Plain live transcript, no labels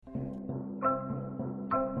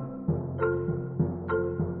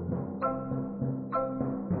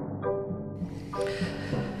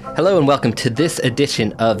Hello and welcome to this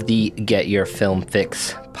edition of the Get Your Film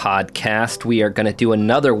Fix podcast. We are going to do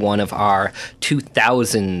another one of our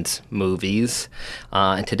 2000s movies.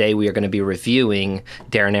 And today we are going to be reviewing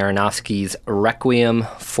Darren Aronofsky's Requiem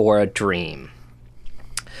for a Dream.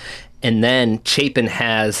 And then Chapin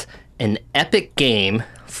has an epic game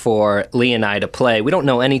for Lee and I to play. We don't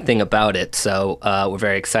know anything about it, so we're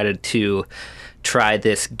very excited to try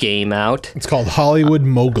this game out. It's called Hollywood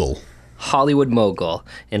Mogul. Hollywood Mogul,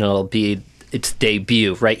 and it'll be its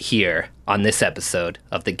debut right here on this episode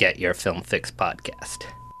of the Get Your Film Fix podcast.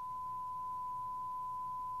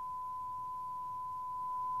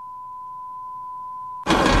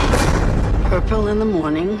 Purple in the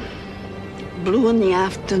morning, blue in the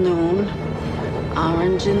afternoon,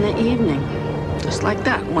 orange in the evening. Just like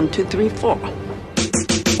that. 1, 2, 3, 4.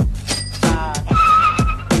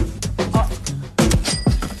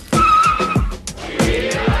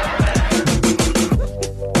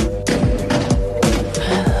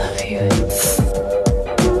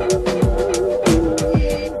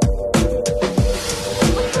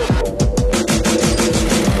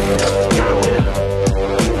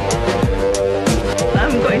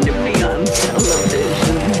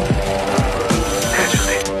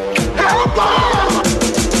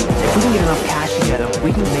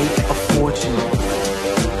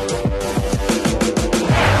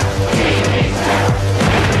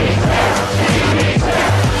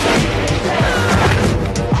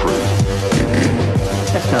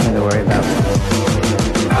 Nothing to worry about.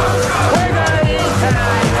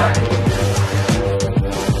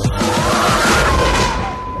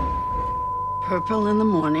 Purple in the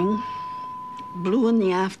morning, blue in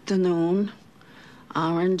the afternoon,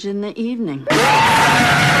 orange in the evening.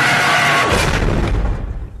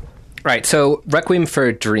 Right, so Requiem for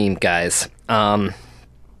a Dream, guys.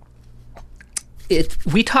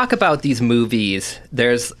 We talk about these movies.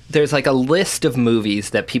 There's like a list of movies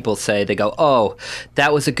that people say, they go, oh,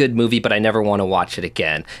 that was a good movie, but I never want to watch it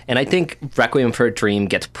again. And I think Requiem for a Dream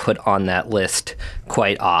gets put on that list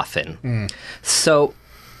quite often. So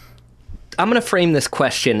I'm going to frame this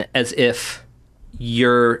question as if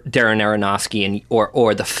you're Darren Aronofsky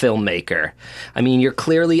or the filmmaker. I mean, you're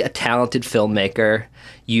clearly a talented filmmaker.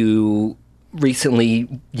 You recently,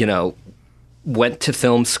 went to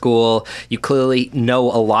film school. You clearly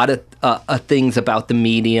know a lot of things about the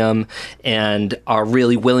medium and are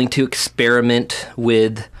really willing to experiment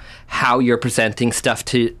with how you're presenting stuff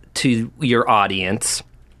to your audience.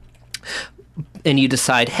 And you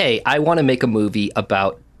decide, hey, I want to make a movie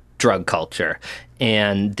about drug culture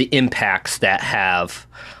and the impacts that have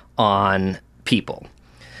on people.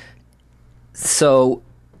 So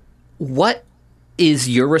what is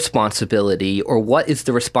your responsibility, or what is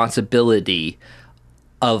the responsibility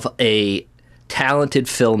of a talented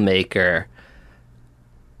filmmaker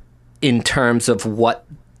in terms of what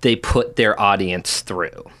they put their audience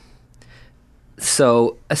through?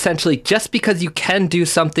 So essentially, just because you can do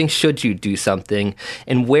something, should you do something?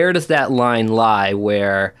 And where does that line lie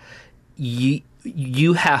where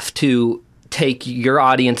you have to take your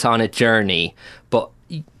audience on a journey, but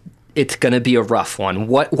it's going to be a rough one?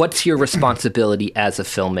 What's your responsibility as a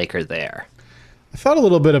filmmaker there? I thought a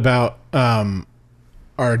little bit about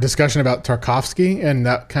our discussion about Tarkovsky and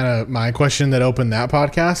that kind of my question that opened that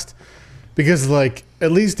podcast, because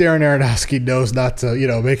at least Darren Aronofsky knows not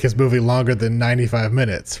to, make his movie longer than 95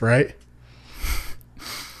 minutes, right?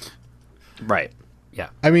 Right.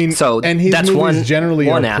 Yeah. I mean, and his that's movies generally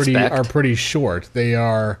aspect. are pretty short. They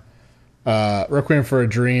are Requiem for a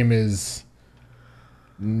Dream is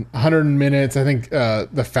 100 minutes. I think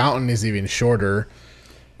The Fountain is even shorter.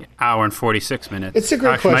 Hour and 46 minutes. It's a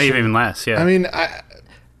great question. Might even less. Yeah. I mean,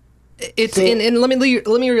 and let me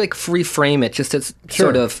reframe it just as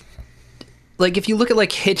sort of if you look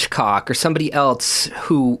at Hitchcock or somebody else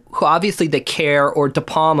who obviously they care, or De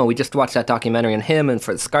Palma, we just watched that documentary on him, and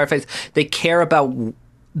for Scarface, they care about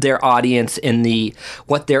their audience and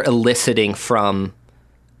what they're eliciting from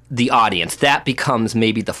the audience. That becomes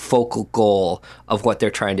maybe the focal goal of what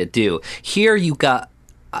they're trying to do. Here you got,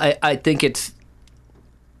 I think it's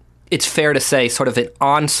fair to say, sort of an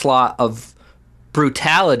onslaught of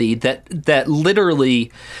brutality that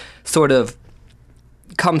literally sort of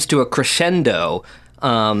comes to a crescendo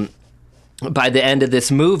by the end of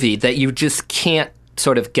this movie that you just can't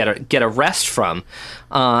sort of get a rest from.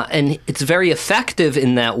 And it's very effective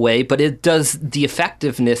in that way, but does the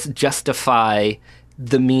effectiveness justify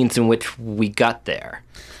the means in which we got there?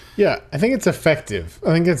 Yeah, I think it's effective.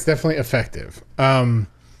 I think it's definitely effective. In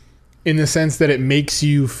the sense that it makes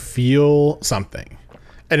you feel something.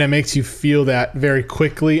 And it makes you feel that very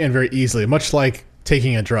quickly and very easily, much like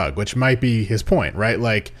taking a drug, which might be his point, right?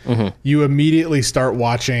 Like you immediately start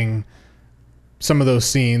watching some of those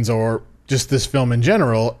scenes or just this film in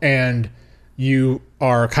general, and you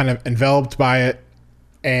are kind of enveloped by it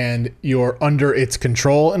and you're under its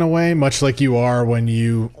control in a way, much like you are when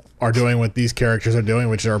you are doing what these characters are doing,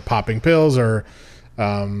 which are popping pills or,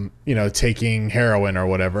 taking heroin or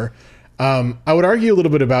whatever. I would argue a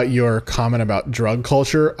little bit about your comment about drug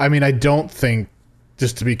culture. I mean, I don't think,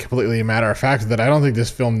 just to be completely a matter of fact, that I don't think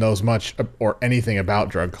this film knows much or anything about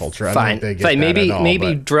drug culture. I don't think they get that maybe at all,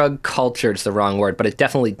 maybe drug culture is the wrong word, but it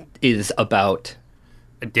definitely is about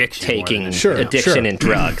Addiction. taking Sure. and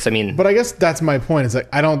drugs. I mean, but I guess that's my point. Is like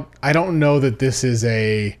I don't know that this is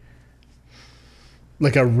a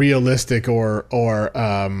realistic or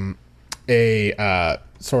a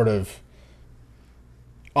sort of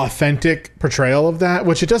authentic portrayal of that,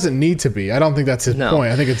 which it doesn't need to be. I don't think that's his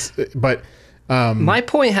point. I think it's, but my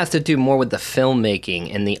point has to do more with the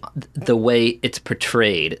filmmaking and the way it's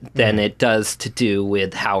portrayed than it does to do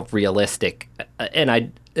with how realistic. And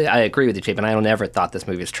I agree with you, Chapin. I don't ever thought this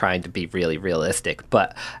movie was trying to be really realistic,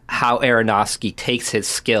 but how Aronofsky takes his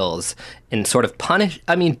skills and sort of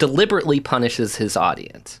deliberately punishes his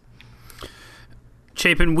audience.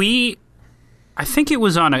 Chapin, I think it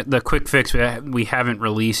was on the quick fix we haven't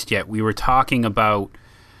released yet. We were talking about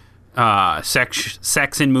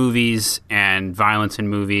sex in movies and violence in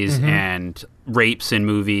movies and rapes in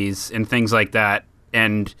movies and things like that.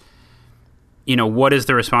 And, what is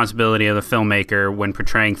the responsibility of the filmmaker when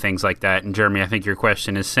portraying things like that? And Jeremy, I think your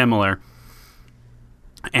question is similar.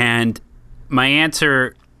 And my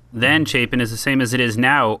answer then, Chapin, is the same as it is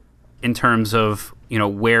now in terms of,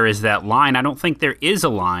 where is that line? I don't think there is a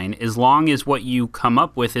line as long as what you come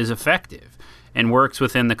up with is effective and works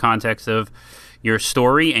within the context of your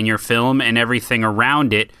story and your film, and everything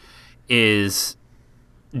around it is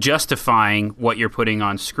justifying what you're putting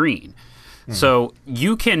on screen. So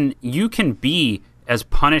you can be as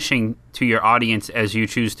punishing to your audience as you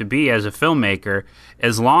choose to be as a filmmaker,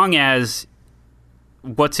 as long as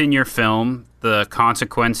what's in your film, the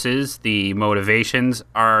consequences, the motivations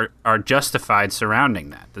are justified surrounding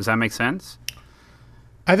that. Does that make sense?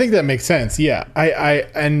 I think that makes sense. Yeah. I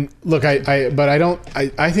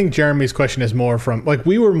think Jeremy's question is more from, like,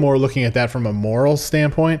 we were more looking at that from a moral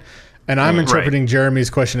standpoint, and I'm interpreting Jeremy's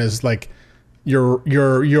question as like your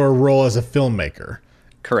role as a filmmaker.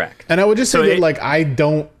 Correct. And I would just say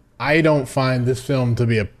that I don't find this film to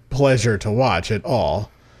be a pleasure to watch at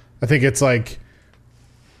all. I think it's like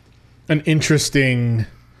an interesting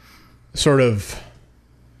sort of,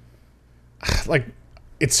 like,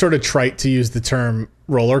 it's sort of trite to use the term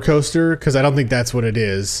roller coaster, because I don't think that's what it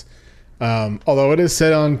is. Although it is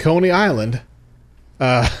set on Coney Island.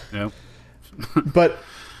 Yep. But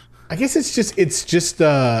I guess it's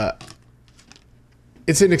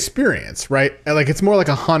an experience, right? Like, it's more like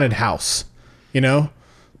a haunted house,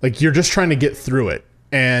 like you're just trying to get through it.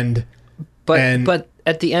 But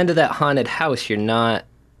at the end of that haunted house, you're not,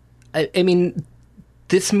 I mean,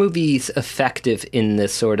 this movie's effective in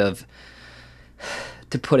this sort of,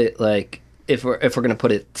 to put it like, if we're going to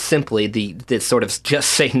put it simply, this sort of just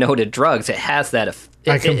say no to drugs, it has that.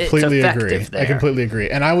 I completely agree. There. I completely agree.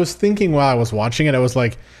 And I was thinking while I was watching it, I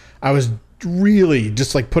was really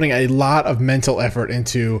just like putting a lot of mental effort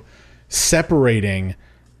into separating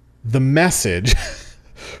the message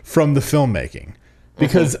from the filmmaking,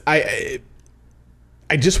 because I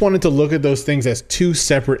just wanted to look at those things as two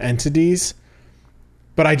separate entities,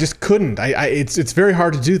 but I just couldn't. It's very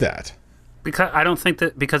hard to do that. Because I don't think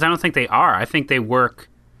they are. I think they work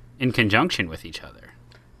in conjunction with each other.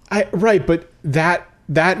 Right, but that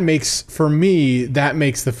makes the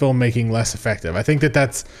filmmaking less effective. I think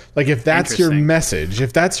that's like, if that's your message,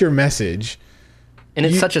 and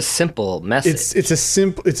it's such a simple message.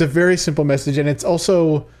 It's a very simple message, and it's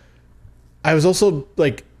also, I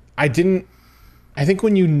think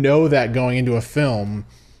when you know that going into a film,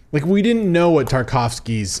 like, we didn't know what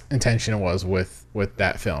Tarkovsky's intention was with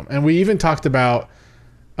that film. And we even talked about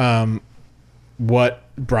what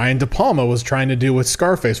Brian De Palma was trying to do with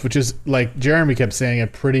Scarface, which is, like Jeremy kept saying, a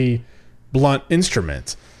pretty blunt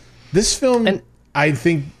instrument. This film, I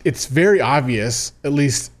think it's very obvious, at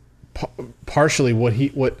least partially, what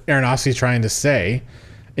Aronofsky's trying to say.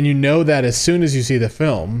 And you know that as soon as you see the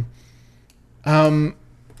film.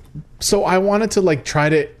 So I wanted to try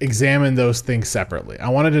to examine those things separately. I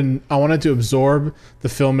wanted to absorb the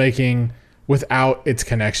filmmaking without its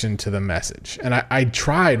connection to the message. And I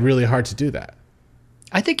tried really hard to do that.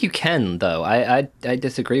 I think you can, though. I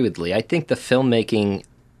disagree with Lee. I think the filmmaking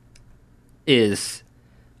is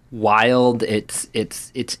wild. It's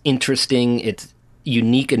interesting.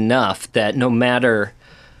 unique enough that no matter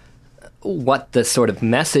what the sort of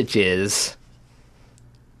message is,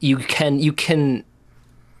 you can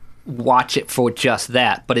watch it for just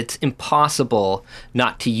that, but it's impossible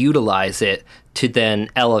not to utilize it to then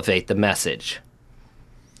elevate the message.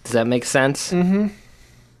 Does that make sense? Mm-hmm.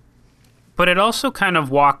 But it also kind of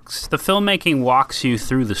the filmmaking walks you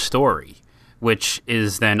through the story, which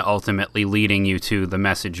is then ultimately leading you to the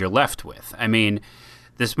message you're left with. I mean,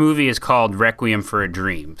 this movie is called Requiem for a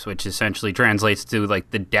Dream, which essentially translates to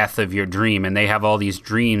like the death of your dream. And they have all these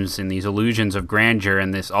dreams and these illusions of grandeur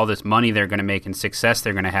and all this money they're going to make and success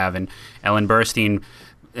they're going to have. And Ellen Burstyn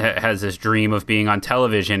has this dream of being on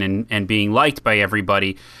television and being liked by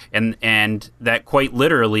everybody. And that quite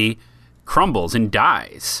literally crumbles and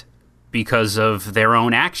dies because of their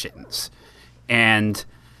own actions. And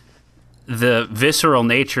the visceral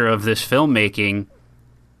nature of this filmmaking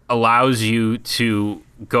allows you to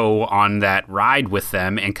go on that ride with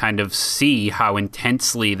them and kind of see how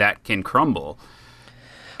intensely that can crumble.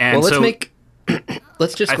 And well,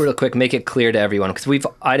 let's just real quick make it clear to everyone, because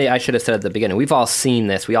I should have said at the beginning, we've all seen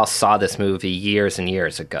this. We all saw this movie years and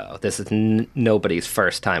years ago. This is nobody's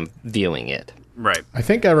first time viewing it. Right. I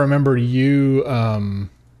think I remember you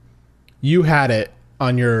had it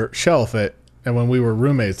on your shelf and when we were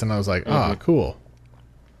roommates, and I was like, cool.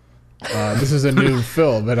 This is a new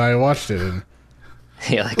film, and I watched it, and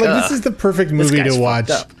Yeah, like this is the perfect movie to watch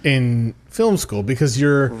up. in film school, because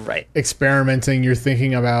you're Right. experimenting, you're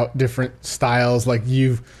thinking about different styles. Like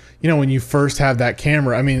when you first have that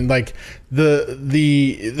camera, I mean, like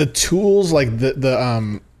the tools, like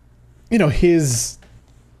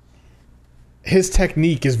his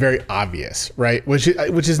technique is very obvious, right? Which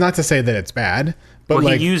is not to say that it's bad, but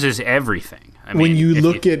he uses everything. I mean, when you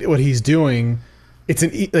look at what he's doing, it's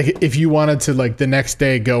like if you wanted to like the next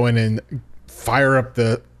day go in and fire up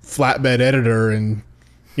the flatbed editor and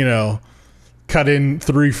cut in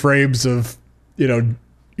 3 frames of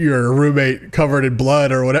your roommate covered in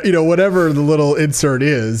blood or whatever, whatever the little insert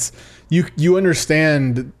is, you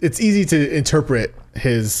understand. It's easy to interpret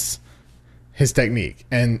his technique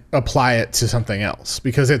and apply it to something else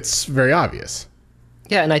because it's very obvious.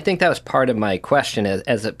 Yeah, and I think that was part of my question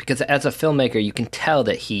because as a filmmaker, you can tell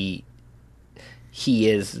that he's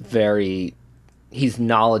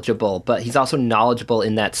knowledgeable, but he's also knowledgeable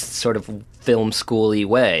in that sort of film schooly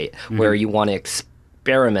way where you want to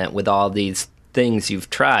experiment with all these things you've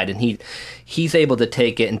tried, and he's able to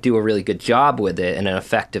take it and do a really good job with it and an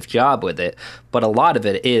effective job with it. But a lot of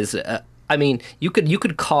it is, I mean, you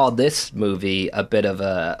could call this movie a bit of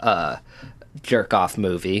a jerk-off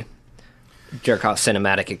movie, jerk-off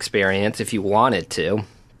cinematic experience if you wanted to.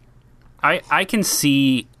 I can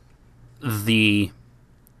see the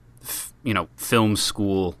film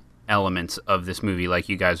school elements of this movie like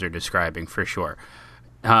you guys are describing, for sure.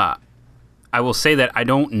 I will say that I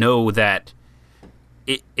don't know that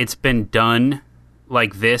it's been done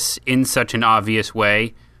like this in such an obvious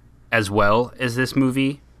way as well as this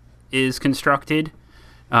movie is constructed.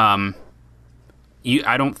 I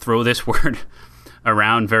don't throw this word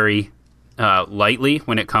around very lightly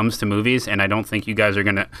when it comes to movies, and I don't think you guys are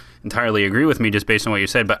going to entirely agree with me just based on what you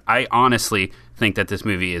said, but I honestly think that this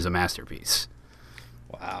movie is a masterpiece.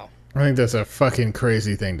 Wow. I think that's a fucking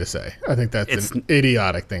crazy thing to say. I think that's an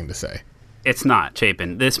idiotic thing to say. It's not,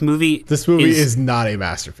 Chapin. This movie is not a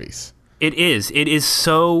masterpiece. It is. It is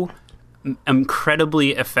so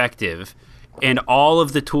incredibly effective, and all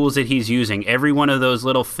of the tools that he's using, every one of those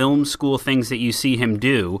little film school things that you see him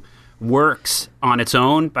do, works on its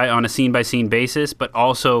own on a scene-by-scene basis, but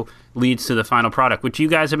also leads to the final product, which you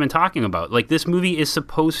guys have been talking about. Like, this movie is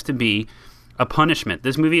supposed to be a punishment.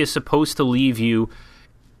 This movie is supposed to leave you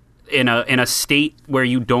in a state where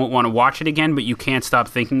you don't want to watch it again, but you can't stop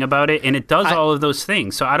thinking about it, and it does all of those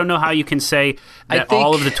things. So I don't know how you can say that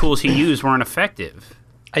all of the tools he used weren't effective.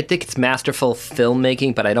 I think it's masterful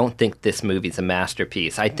filmmaking, but I don't think this movie's a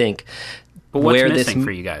masterpiece. I think But what's missing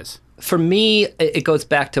for you guys? For me, it goes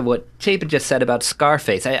back to what Chapin just said about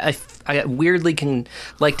Scarface. I weirdly can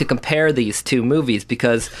like to compare these two movies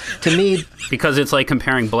because, to me... Because it's like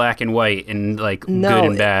comparing black and white and like good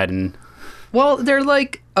and bad and... Well, they're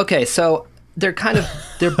like... Okay, so they're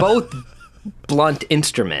both blunt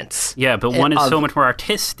instruments. Yeah, but one is so much more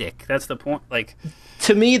artistic. That's the point. Like,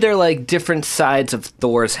 to me, they're like different sides of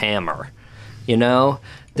Thor's hammer.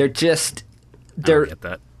 They're just... I don't get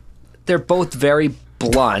that. They're both very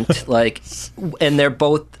blunt, and they're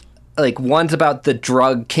both like one's about the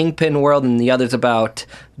drug kingpin world and the other's about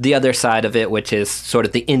the other side of it, which is sort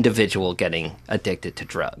of the individual getting addicted to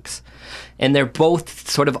drugs. And they're both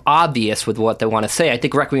sort of obvious with what they want to say. I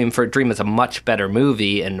think Requiem for a Dream is a much better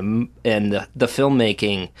movie, and the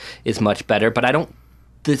filmmaking is much better, but I don't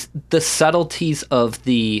the subtleties of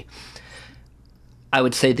I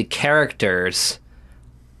would say the characters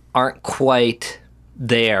aren't quite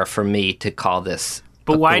there for me to call this.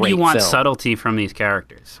 But why do you want film. Subtlety from these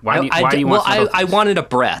characters? Why do you want subtlety? I wanted a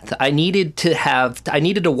breath. I needed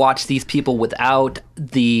to watch these people without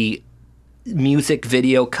the music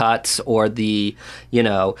video cuts or the,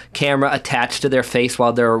 camera attached to their face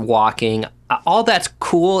while they're walking. All that's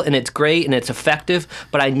cool and it's great and it's effective,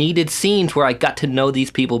 but I needed scenes where I got to know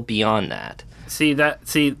these people beyond that. See,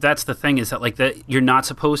 that's the thing, is that like that you're not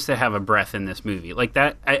supposed to have a breath in this movie like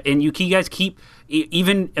that, and you guys keep,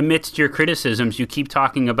 even amidst your criticisms, you keep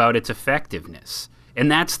talking about its effectiveness, and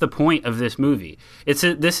that's the point of this movie.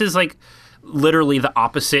 This is like literally the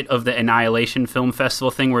opposite of the Annihilation Film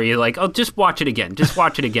Festival thing, where you're like, oh, just watch it again,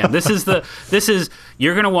 This is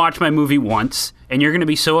you're gonna watch my movie once, and you're gonna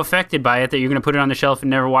be so affected by it that you're gonna put it on the shelf and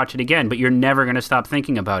never watch it again. But you're never gonna stop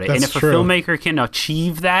thinking about it. That's and if true. a filmmaker can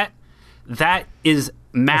achieve that is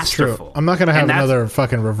masterful. I'm not going to have another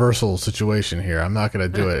fucking reversal situation here. I'm not going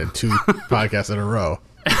to do it in 2 podcasts in a row.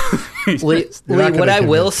 Lee, what I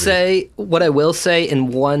will say,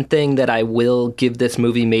 and one thing that I will give this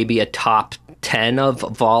movie maybe a top 10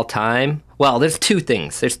 of all time. Well, there's two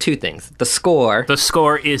things. The score. The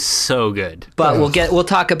score is so good. But we'll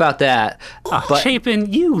talk about that. But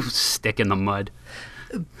Chapin, you stick in the mud.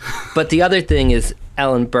 But the other thing is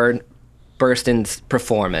Ellen Burstyn's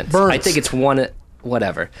performance. I think it's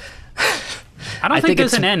whatever. I don't think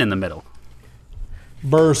there's an N in the middle.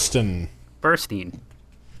 Burstyn.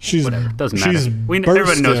 She's whatever. Doesn't matter.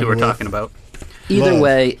 Everybody knows who we're talking about. Either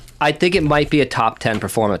way, I think it might be a top 10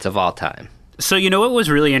 performance of all time. So what was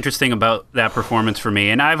really interesting about that performance for me,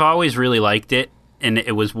 and I've always really liked it, and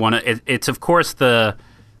it was it's of course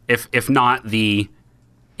if not the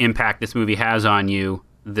impact this movie has on you,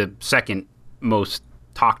 the second most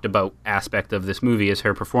talked about aspect of this movie is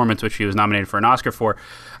her performance, which she was nominated for an Oscar for.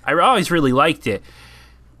 I always really liked it.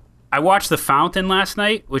 I watched The Fountain last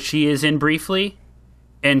night, which she is in briefly,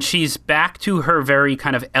 and she's back to her very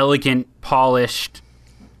kind of elegant, polished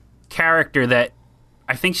character that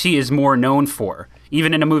I think she is more known for.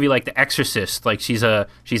 Even in a movie like The Exorcist, like she's an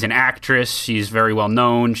actress, she's very well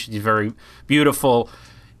known, she's very beautiful.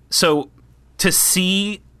 So to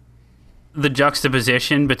see the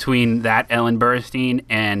juxtaposition between that Ellen Burstyn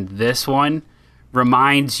and this one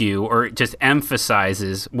reminds you, or just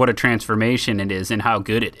emphasizes, what a transformation it is and how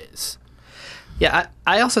good it is. Yeah,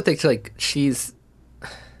 I also think like she's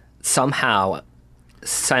somehow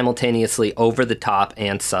simultaneously over the top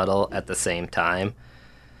and subtle at the same time,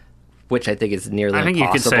 which I think is nearly impossible. I think you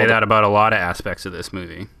could say that about a lot of aspects of this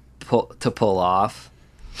movie. To pull off.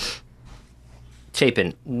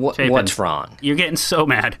 Chapin, what's wrong? You're getting so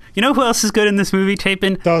mad. You know who else is good in this movie,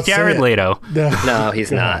 Chapin? Jared Leto. No,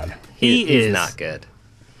 he's not. He's not good.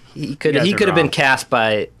 He could have been cast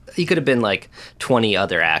by. He could have been like 20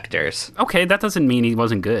 other actors. Okay, that doesn't mean he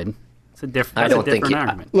wasn't good. It's a different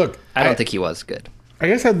argument. Look, I don't think he was good. I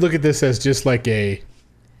guess I'd look at this as just like a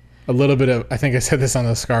little bit of. I think I said this on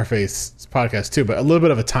the Scarface podcast too, but a little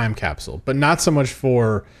bit of a time capsule, but not so much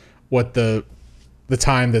for what the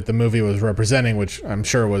time that the movie was representing, which I'm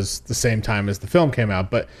sure was the same time as the film came out,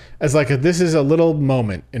 but as like this is a little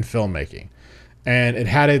moment in filmmaking, and it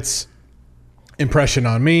had its impression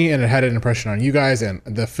on me, and it had an impression on you guys and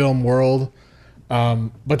the film world.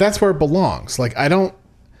 But that's where it belongs. Like I don't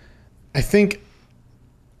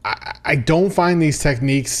find these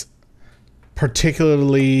techniques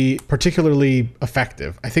particularly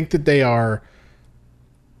effective. I think that they are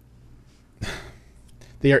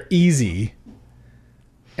easy,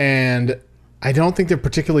 and I don't think they're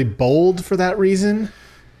particularly bold for that reason.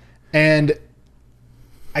 And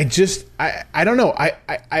I don't know.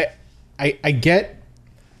 I get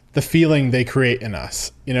the feeling they create in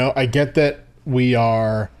us. I get that we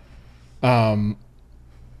are, like,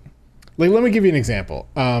 let me give you an example.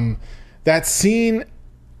 That scene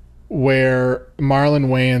where Marlon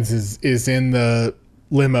Wayans is in the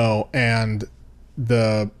limo and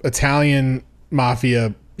the Italian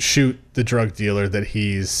mafia shoot the drug dealer that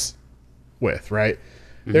he's with, right?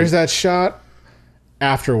 Mm-hmm. There's that shot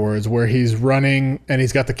afterwards where he's running and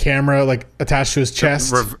he's got the camera like attached to his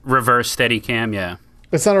chest. Reverse steady cam, yeah.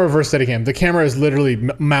 It's not a reverse steady cam. The camera is literally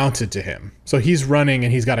mounted to him. So he's running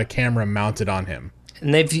and he's got a camera mounted on him.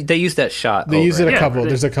 And they use that shot. They use it a Yeah, couple.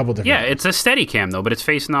 There's a couple different. Yeah, it's a steady cam though, but it's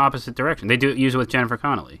facing the opposite direction. They do use it with Jennifer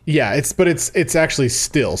Connelly. Yeah, it's actually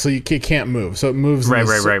still, so you can't move. So it moves in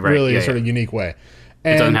this really Yeah, sort of unique way.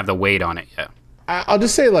 And It doesn't have the weight on it. Yeah. I'll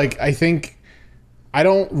just say, like, I think I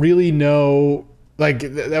don't really know. Like,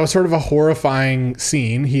 that was sort of a horrifying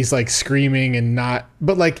scene. He's like screaming and not,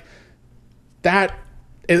 but like that,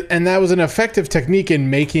 and that was an effective technique in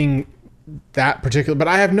making that particular. But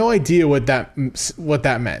I have no idea what that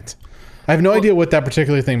meant. I have no idea what that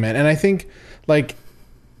particular thing meant. And I think, like,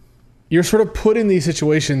 you're sort of put in these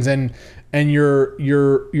situations, and you're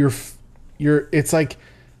it's like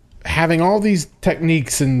having all these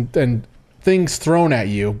techniques and things thrown at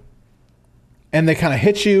you, and they kind of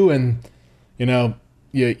hit you, and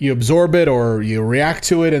you absorb it or you react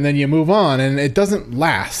to it, and then you move on, and it doesn't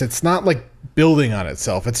last. It's not like building on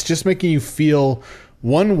itself. It's just making you feel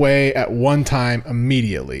one way at one time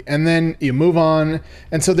immediately, and then you move on.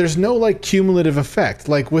 And so there's no like cumulative effect,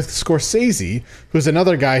 like with Scorsese, who's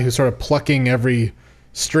another guy who's sort of plucking every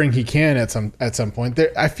string he can at some point.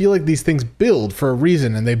 I feel like these things build for a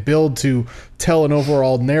reason, and they build to tell an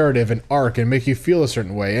overall narrative and arc and make you feel a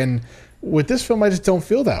certain way. And with this film, I just don't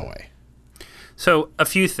feel that way. So a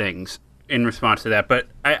few things in response to that, but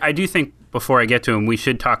I do think before I get to them, we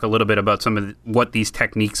should talk a little bit about some of what these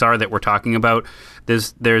techniques are that we're talking about.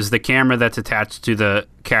 There's the camera that's attached to the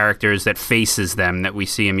characters that faces them that we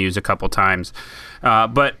see him use a couple times.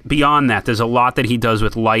 But beyond that, there's a lot that he does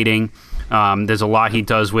with lighting. There's a lot he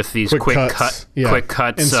does with these quick cuts,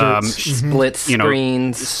 split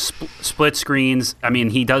screens. Split screens. I mean,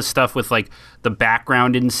 he does stuff with like the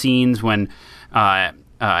background in scenes when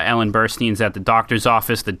Ellen Burstyn's at the doctor's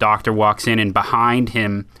office. The doctor walks in, and behind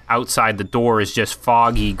him, outside the door, is just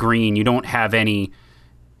foggy green. You don't have any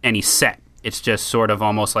set. It's just sort of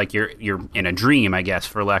almost like you're in a dream, I guess,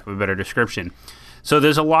 for lack of a better description. So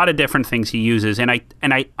there's a lot of different things he uses, and I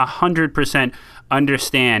 100%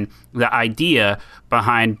 understand the idea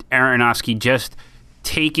behind Aronofsky just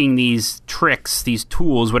taking these tricks, these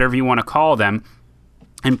tools, whatever you want to call them,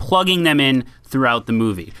 and plugging them in throughout the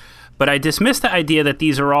movie. But I dismiss the idea that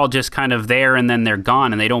these are all just kind of there and then they're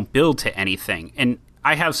gone and they don't build to anything. And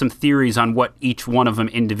I have some theories on what each one of them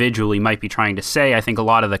individually might be trying to say. I think a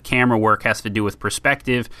lot of the camera work has to do with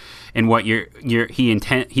perspective and what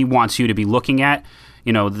he wants you to be looking at.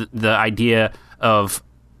 You know, the idea of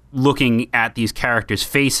looking at these characters'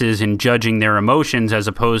 faces and judging their emotions as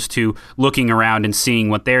opposed to looking around and seeing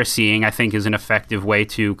what they're seeing, I think is an effective way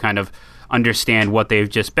to kind of understand what they've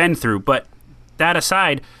just been through. But that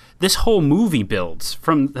aside, this whole movie builds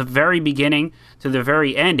from the very beginning to the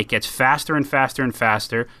very end. It gets faster and faster and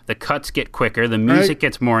faster. The cuts get quicker. The music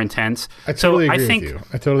gets more intense. I totally agree with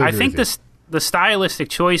you. I think the stylistic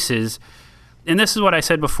choices, and this is what I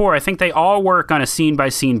said before, I think they all work on a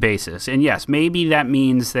scene-by-scene basis. And yes, maybe that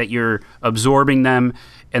means that you're absorbing them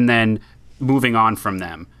and then moving on from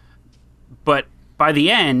them. But by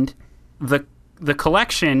the end, the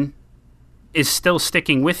collection is still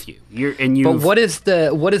sticking with you. But what is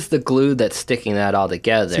the glue that's sticking that all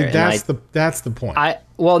together? See, that's the point.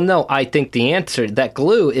 I think the answer, that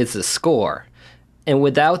glue is the score. And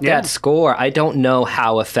without that score, I don't know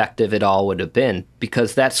how effective it all would have been,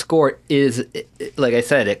 because that score is, like I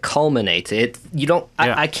said, it culminates.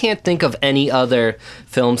 I can't think of any other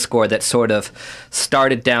film score that sort of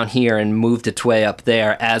started down here and moved its way up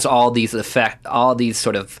there as all these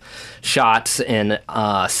sort of shots and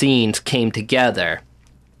scenes came together.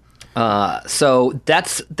 So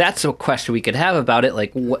that's a question we could have about it.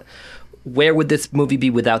 Like, where would this movie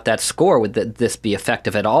be without that score? Would this be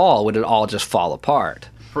effective at all? Would it all just fall apart?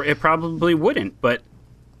 It probably wouldn't, but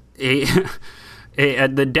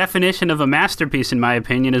the definition of a masterpiece, in my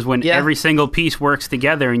opinion, is when every single piece works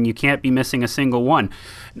together and you can't be missing a single one.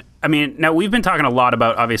 I mean, now we've been talking a lot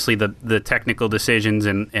about, obviously, the technical decisions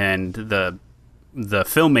and the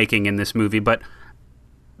filmmaking in this movie, but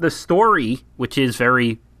the story, which is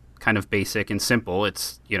very kind of basic and simple,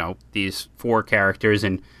 it's, these four characters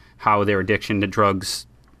and how their addiction to drugs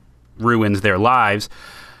ruins their lives.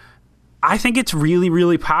 I think it's really,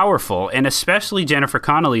 really powerful, and especially Jennifer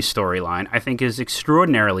Connelly's storyline, I think, is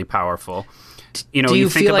extraordinarily powerful. Do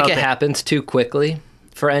you feel like it happens too quickly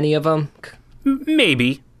for any of them?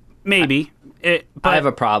 Maybe. But I have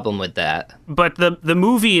a problem with that. But the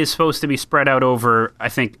movie is supposed to be spread out over, I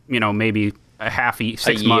think, maybe a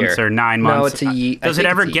 6 months or 9 months. No, it's a year. Does it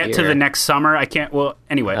ever get to the next summer? I can't. Well,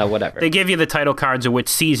 anyway, whatever. They give you the title cards of which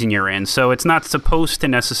season you're in, so it's not supposed to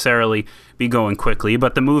necessarily be going quickly.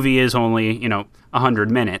 But the movie is only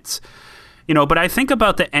 100 minutes. But I think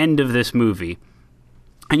about the end of this movie,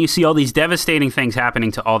 and you see all these devastating things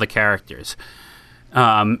happening to all the characters.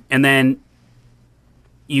 And then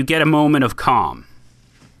you get a moment of calm,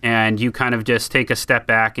 and you kind of just take a step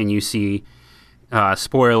back, and you see,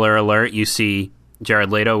 spoiler alert, you see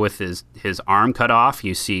Jared Leto with his arm cut off.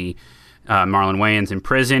 You see Marlon Wayans in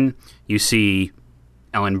prison. You see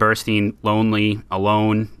Ellen Burstyn lonely,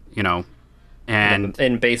 alone, and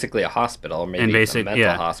in basically a hospital, or maybe a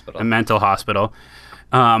mental hospital. A mental hospital.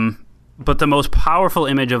 But the most powerful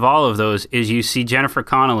image of all of those is you see Jennifer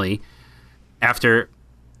Connelly, after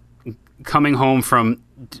coming home from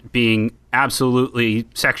being absolutely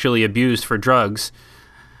sexually abused for drugs,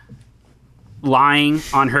 lying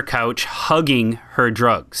on her couch, hugging her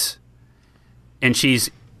drugs. And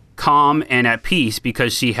she's calm and at peace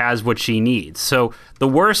because she has what she needs. So the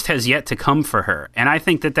worst has yet to come for her. And I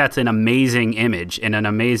think that that's an amazing image and an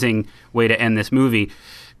amazing way to end this movie,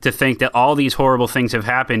 to think that all these horrible things have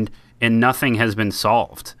happened and nothing has been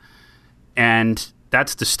solved. And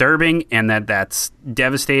that's disturbing, and that's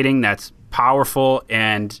devastating, that's powerful,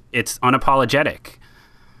 and it's unapologetic.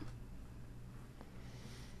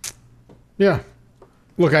 Yeah.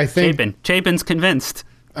 Look, I think Chapin's convinced.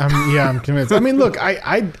 I'm convinced. I mean, look,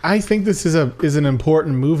 I think this is an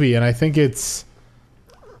important movie, and I think it's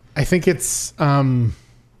a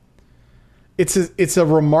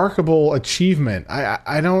remarkable achievement.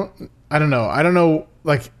 I don't know.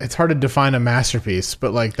 Like, it's hard to define a masterpiece,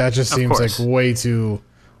 but like that just seems like way too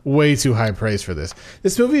high praise for this.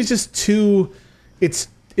 This movie is just too. It's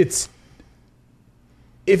if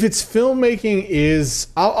its filmmaking is,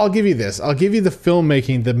 I'll give you this. I'll give you the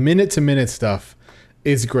filmmaking. The minute to minute stuff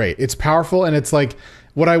is great. It's powerful, and it's like,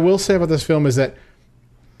 what I will say about this film is that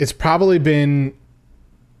it's probably been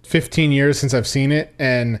 15 years since I've seen it,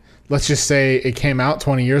 and let's just say it came out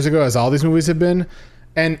 20 years ago, as all these movies have been,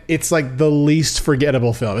 and it's like the least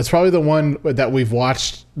forgettable film. It's probably the one that I've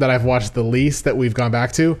watched the least, that we've gone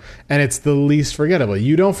back to, and it's the least forgettable.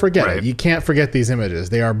 You don't forget it. You can't forget these images.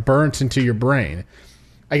 They are burnt into your brain.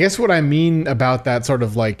 I guess what I mean about that sort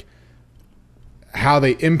of like how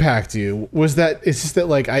they impact you was that it's just that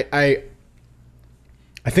like I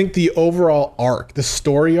think the overall arc, the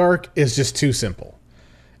story arc, is just too simple.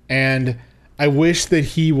 And I wish that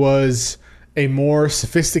he was a more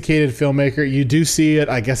sophisticated filmmaker. You do see it,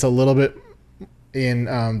 I guess, a little bit in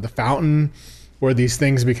The Fountain, where these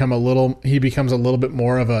things he becomes a little bit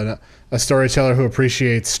more of a storyteller who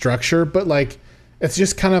appreciates structure, but like it's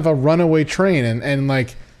just kind of a runaway train, and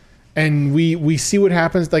we see what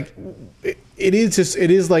happens. Like it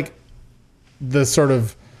is like the sort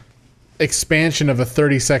of expansion of a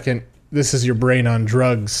 30-second "this is your brain on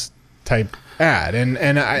drugs" type ad,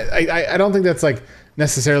 and I don't think that's like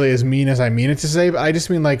necessarily as mean as I mean it to say, but I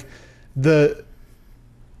just mean like the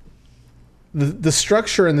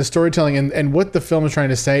structure and the storytelling and what the film is trying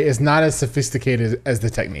to say is not as sophisticated as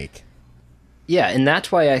the technique. Yeah, and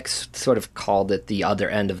that's why I sort of called it the other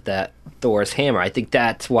end of that Thor's hammer. I think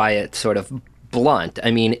that's why it's sort of blunt.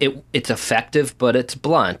 I mean, it's effective, but it's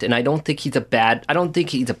blunt, and I don't think he's a bad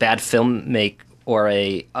filmmaker or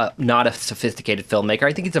not a sophisticated filmmaker.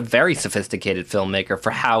 I think he's a very sophisticated filmmaker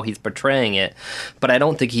for how he's portraying it, but I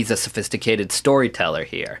don't think he's a sophisticated storyteller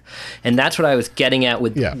here. And that's what I was getting at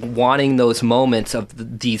with wanting those moments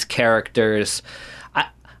of these characters.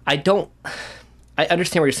 I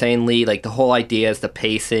understand what you're saying, Lee. Like, the whole idea is the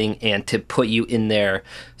pacing and to put you in their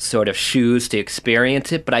sort of shoes to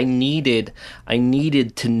experience it. But I needed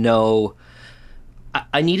to know.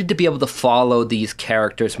 I needed to be able to follow these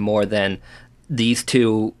characters more than these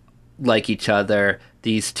two like each other.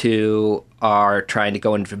 These two are trying to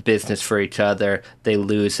go into business for each other. They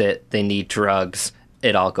lose it. They need drugs.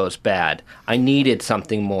 It all goes bad. I needed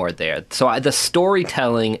something more there. So the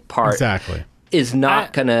storytelling part is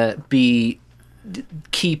not going to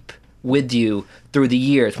keep with you through the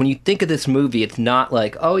years. When you think of this movie, it's not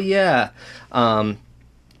like, oh yeah,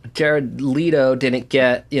 Jared Leto didn't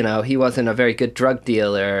get, he wasn't a very good drug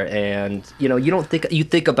dealer, and you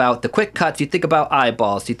think about the quick cuts, you think about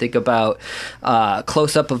eyeballs, you think about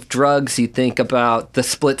close up of drugs, you think about the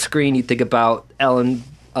split screen, you think about Ellen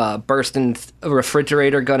Burstyn's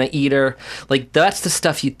refrigerator gonna eat her. Like, that's the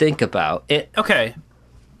stuff you think about. Okay,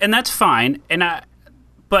 and that's fine,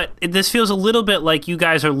 but this feels a little bit like you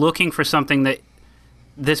guys are looking for something that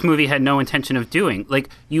this movie had no intention of doing. Like,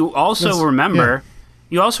 you also remember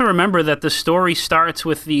that the story starts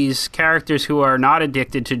with these characters who are not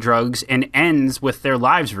addicted to drugs and ends with their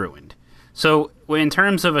lives ruined. So in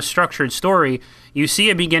terms of a structured story, you see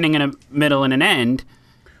a beginning and a middle and an end.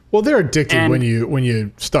 Well, they're addicted when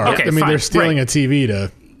you start. Okay, I mean, fine, they're stealing a TV to...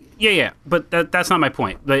 Yeah, but that's not my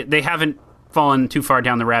point. They haven't fallen too far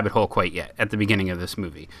down the rabbit hole quite yet at the beginning of this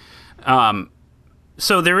movie.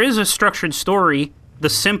 So there is a structured story the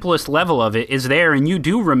simplest level of it is there, and you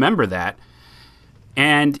do remember that.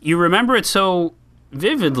 And you remember it so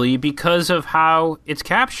vividly because of how it's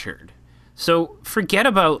captured. So forget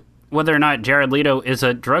about whether or not Jared Leto is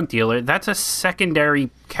a drug dealer. That's a secondary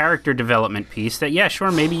character development piece that, yeah,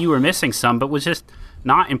 sure, maybe you were missing some, but was just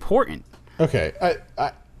not important. Okay,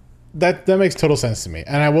 that makes total sense to me.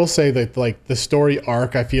 And I will say that, like, the story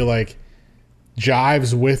arc, I feel like,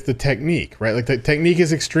 jives with the technique, right? Like, the technique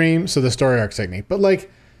is extreme, so the story arc's technique. But, like,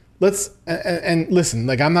 and listen,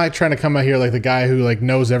 like, I'm not trying to come out here like the guy who, like,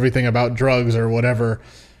 knows everything about drugs or whatever.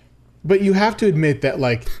 But you have to admit that,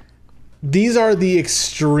 like, these are the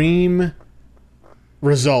extreme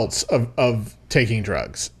results of taking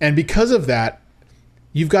drugs. And because of that,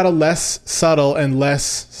 you've got a less subtle and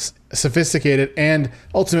less sophisticated and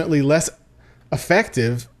ultimately less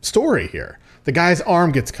effective story here. The guy's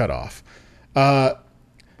arm gets cut off.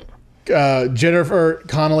 Jennifer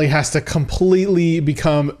Connelly has to completely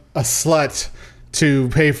become a slut to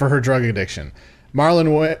pay for her drug addiction.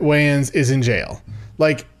 Marlon Wayans is in jail.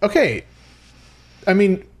 Like, okay, I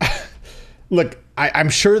mean, look, I'm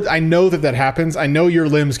sure, I know that happens. I know your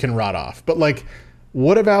limbs can rot off. But, like,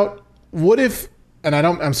 what if, and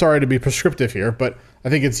I'm sorry to be prescriptive here, but I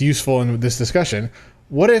think it's useful in this discussion.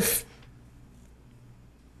 What if,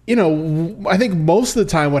 you know, I think most of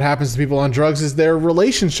the time what happens to people on drugs is their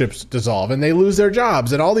relationships dissolve and they lose their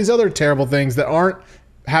jobs and all these other terrible things that aren't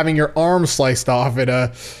having your arm sliced off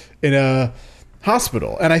in a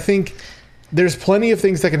hospital. And I think there's plenty of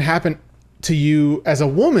things that can happen to you as a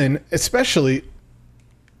woman, especially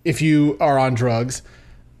if you are on drugs.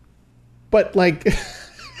 But, like,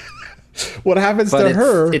 what happens to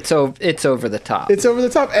her? It's over the top. It's over the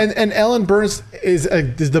top. And Ellen Burns is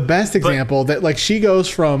the best example that, like, she goes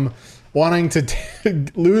from wanting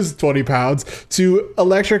to lose 20 pounds to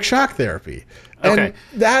electric shock therapy. And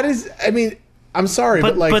that is, I mean, I'm sorry,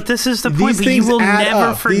 but like, but this is the point. But you will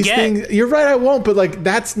never forget. You're right, I won't. But, like,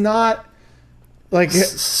 that's not. Like,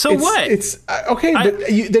 so what? It's okay, but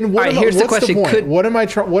then what? Here's the question: the point? What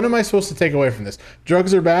am I supposed to take away from this?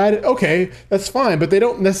 Drugs are bad. Okay, that's fine, but they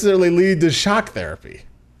don't necessarily lead to shock therapy.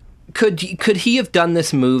 Could he have done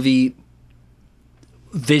this movie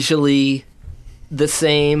visually the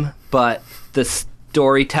same, but the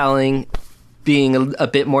storytelling being a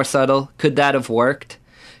bit more subtle? Could that have worked?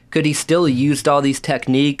 Could he still used all these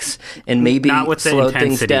techniques and maybe slowed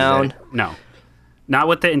things down? No. Not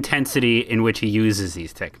with the intensity in which he uses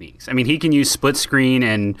these techniques. I mean, he can use split screen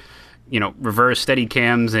and, you know, reverse steady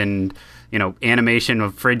cams and, you know, animation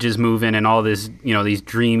of fridges moving and all this, you know, these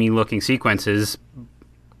dreamy looking sequences.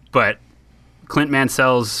 But Clint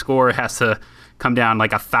Mansell's score has to come down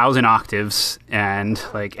like 1,000 octaves, and,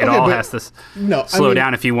 like, it all has to slow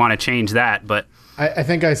down if you want to change that. But I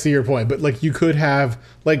think I see your point. But, like, you could have,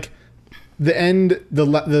 like, the end,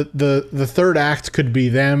 the third act could be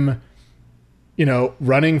them, you know,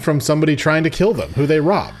 running from somebody trying to kill them who they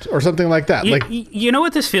robbed or something like that. You know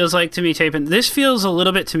what this feels like to me, Chapin? This feels a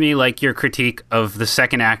little bit to me like your critique of the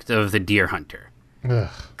second act of The Deer Hunter. Ugh.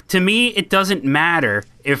 To me, it doesn't matter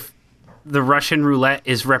if the Russian roulette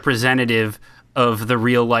is representative of the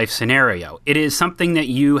real life scenario. It is something that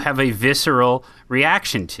you have a visceral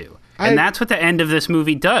reaction to. And that's what the end of this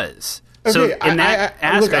movie does. Okay, so in that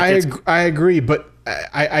aspect, I agree, but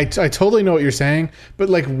I totally know what you're saying, but,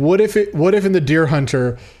 like, what if in the Deer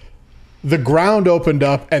Hunter the ground opened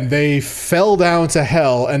up and they fell down to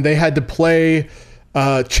hell and they had to play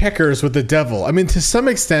checkers with the devil? I mean, to some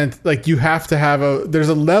extent, like, you have to there's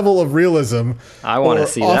a level of realism I want to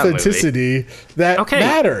see authenticity that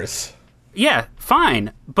matters. Yeah,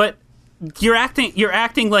 fine, but you're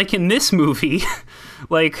acting like in this movie,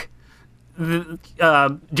 like,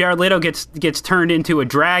 Jared Leto gets turned into a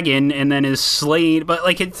dragon and then is slain, but,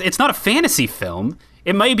 like, it's not a fantasy film.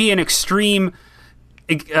 It might be an extreme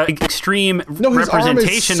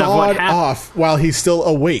representation of what happened off while he's still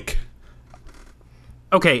awake.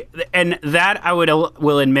 Okay, and that I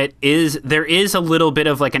will admit there is a little bit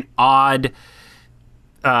of, like, an odd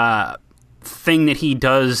thing that he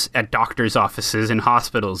does at doctors' offices and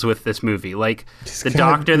hospitals with this movie. Like, the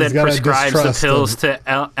doctor that prescribes the pills to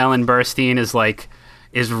Ellen Burstyn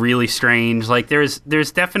is really strange. Like,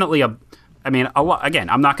 there's definitely again,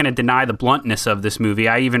 I'm not going to deny the bluntness of this movie.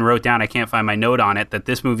 I even wrote down, I can't find my note on it, that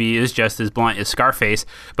this movie is just as blunt as Scarface,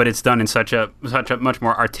 but it's done in such a much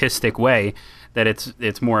more artistic way that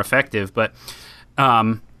it's more effective. But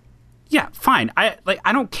yeah, fine.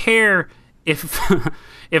 I don't care if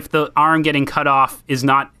if the arm getting cut off is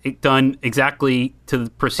not done exactly to the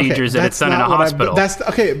procedures that it's done in a hospital.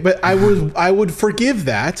 But I would forgive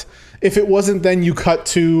that if it wasn't then you cut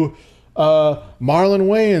to Marlon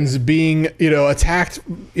Wayans being, attacked,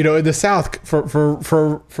 in the South for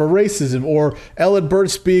racism, or Ellen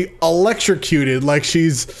Burstyn being electrocuted like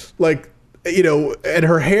she's like, and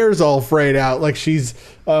her hair's all frayed out like she's,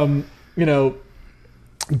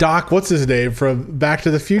 Doc, what's his name from Back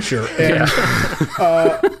to the Future, and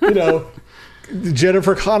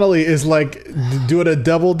Jennifer Connelly is like doing a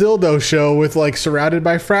double dildo show with like surrounded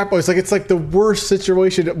by frat boys. Like it's like the worst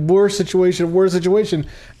situation.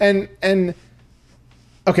 And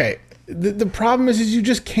okay, the problem is you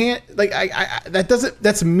just can't like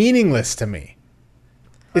that's meaningless to me.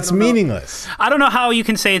 It's meaningless. I don't know how you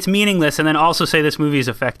can say it's meaningless and then also say this movie is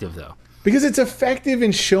effective though. Because it's effective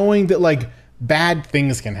in showing that like bad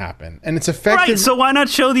things can happen, and it's effective. Right, so why not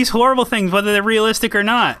show these horrible things, whether they're realistic or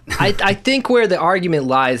not? I think where the argument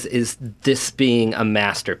lies is this being a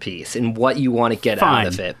masterpiece and what you want to get out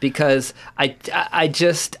of it. Because I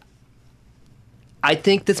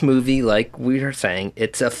think this movie, like we were saying,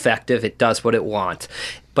 it's effective. It does what it wants.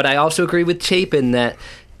 But I also agree with Chapin that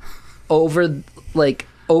over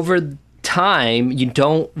time, you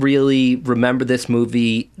don't really remember this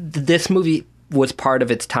movie. This movie was part of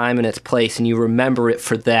its time and its place, and you remember it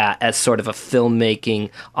for that as sort of a filmmaking,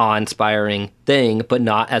 awe-inspiring thing, but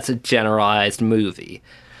not as a generalized movie.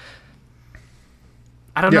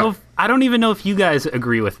 I don't know. I don't even know if you guys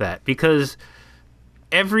agree with that, because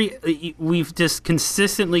we've just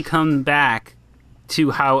consistently come back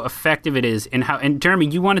to how effective it is, and Jeremy,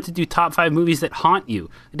 you wanted to do top 5 movies that haunt you.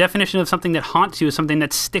 The definition of something that haunts you is something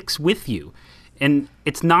that sticks with you. And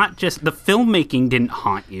it's not just the filmmaking didn't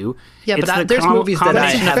haunt you. Yeah, it's but there's movies that I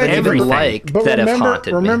haven't even liked that have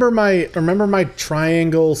haunted me. Remember my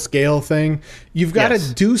triangle scale thing? You've got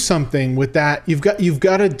to do something with that. You've got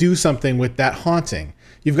to do something with that haunting.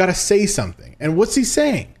 You've got to say something. And what's he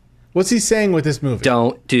saying? What's he saying with this movie?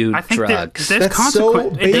 Don't do drugs. There's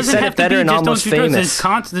consequences. It doesn't have to be and just Almost don't do Famous.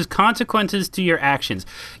 drugs. There's consequences to your actions.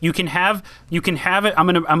 You can have it.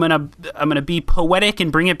 I'm gonna be poetic and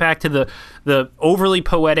bring it back to the overly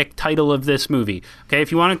poetic title of this movie. Okay, if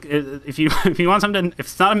you want something, if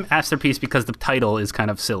it's not a masterpiece because the title is kind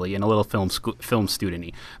of silly and a little film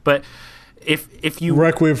studenty, but if you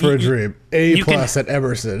Requiem for a Dream, A+ at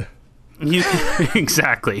Emerson.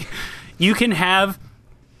 Exactly. You can have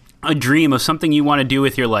a dream of something you want to do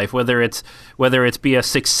with your life, whether it's be a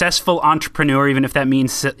successful entrepreneur, even if that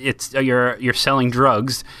means you're selling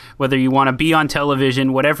drugs, whether you want to be on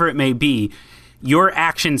television, whatever it may be, your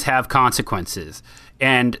actions have consequences.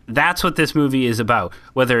 And that's what this movie is about.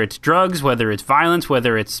 Whether it's drugs, whether it's violence,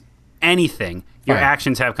 whether it's anything, your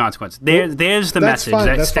actions have consequences. There's the message.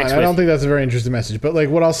 That's fine. I don't think that's a very interesting message. But like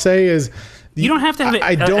what I'll say is, you don't have to have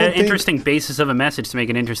an interesting basis of a message to make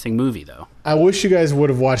an interesting movie, though. I wish you guys would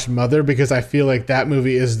have watched Mother, because I feel like that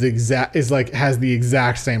movie has the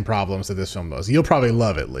exact same problems that this film does. You'll probably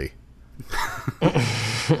love it, Lee.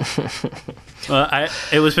 Well,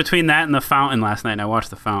 it was between that and The Fountain last night, and I watched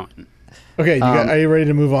The Fountain. Okay, are you ready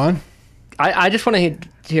to move on? I just want to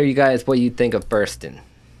hear you guys what you think of Burstyn.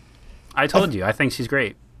 I told you, I think she's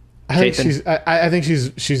great. I think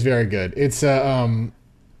she's very good. It's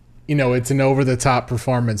it's an over the top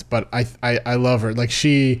performance, but I love her. Like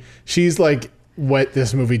she's like what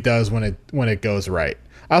this movie does when it goes right.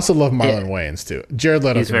 I also love Marlon Wayans too. Jared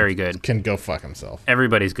Leto very good. Can go fuck himself.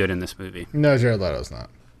 Everybody's good in this movie. No, Jared Leto's not.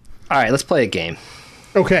 All right, let's play a game.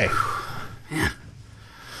 Okay.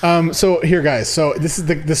 So here, guys. So this is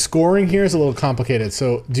the scoring here is a little complicated.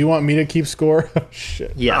 So do you want me to keep score?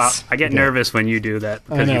 Shit. Yes. I get nervous when you do that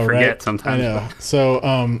because you forget sometimes. I know.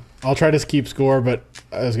 So I'll try to keep score, but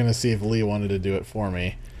I was gonna see if Lee wanted to do it for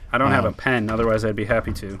me. I don't have a pen, otherwise I'd be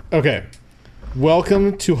happy to. Okay.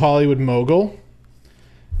 Welcome to Hollywood Mogul.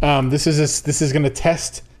 This is gonna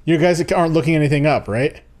test. You guys aren't looking anything up,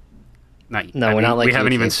 right? No, we're not. We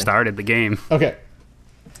haven't even started the game. Okay.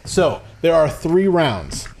 So there are 3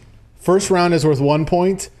 rounds. First round is worth 1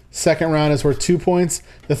 point. Second round is worth 2 points.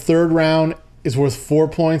 The third round is worth 4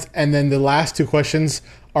 points. And then the last 2 questions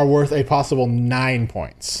are worth a possible 9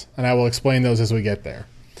 points. And I will explain those as we get there.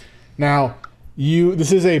 Now,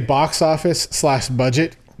 this is a box office /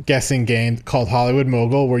 budget guessing game called Hollywood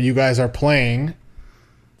Mogul, where you guys are playing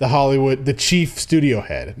the chief studio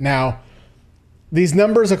head. Now, these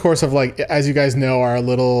numbers, of course, as you guys know, are a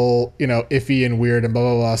little, iffy and weird and blah,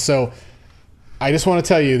 blah, blah. So I just want to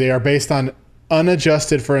tell you, they are based on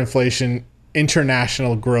unadjusted for inflation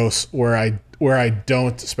international gross, where I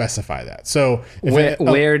don't specify that. So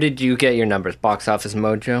where did you get your numbers? Box Office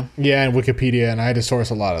Mojo? Yeah, and Wikipedia, and I had to source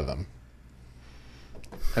a lot of them.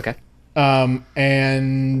 Okay.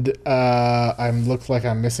 And I looks like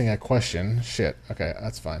I'm missing a question. Shit. Okay,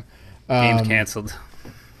 that's fine. Game's canceled.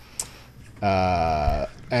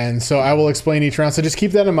 And so I will explain each round. So just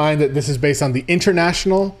keep that in mind that this is based on the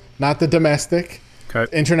international, not the domestic.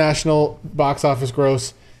 Okay. International box office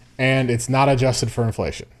gross, and it's not adjusted for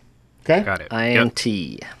inflation. Okay? Got it.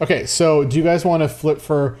 INT. Okay, so do you guys want to flip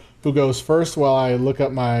for who goes first while I look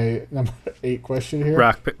up my number 8 question here?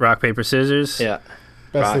 Rock, paper, scissors. Yeah.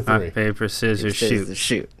 Best of 3. Rock, paper, scissors, shoot.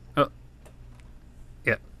 Shoot.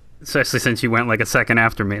 Yeah. Especially since you went like a second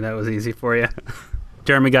after me. That was easy for you.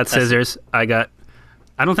 Jeremy got scissors.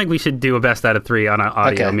 I don't think we should do a best out of 3 on an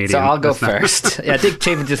audio medium. So I'll go first. Yeah, I think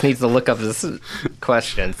Chapin just needs to look up his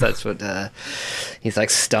questions. That's what he's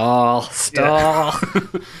like. Stall. Yeah.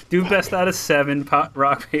 Do best out of 7.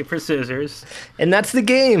 Rock, paper, scissors. And that's the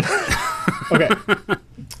game.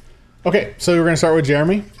 Okay, so we're going to start with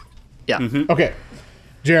Jeremy? Yeah. Mm-hmm. Okay,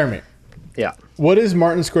 Jeremy. Yeah. What is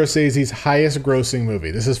Martin Scorsese's highest grossing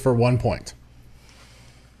movie? This is for 1 point.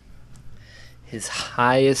 His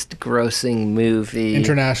highest grossing movie.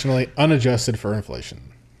 Internationally, unadjusted for inflation.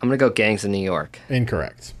 I'm going to go Gangs of New York.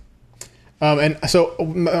 Incorrect. And so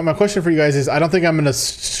my question for you guys is, I don't think I'm going to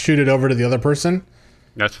shoot it over to the other person.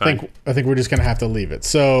 That's fine. I think we're just going to have to leave it.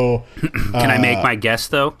 So, can I make my guess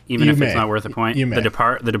though, even if it's not worth a point? You may.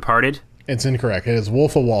 The Departed. It's incorrect. It is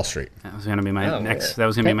Wolf of Wall Street. That was going to be my next. That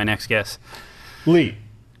was going to be my next guess. Lee,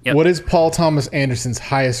 Yep. what is Paul Thomas Anderson's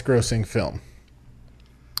highest grossing film?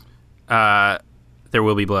 There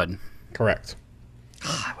Will Be Blood. Correct.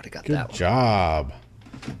 I would have got Good that one. job.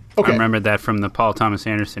 I Okay. remembered that from the Paul Thomas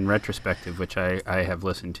Anderson retrospective, which I have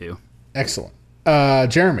listened to. Excellent.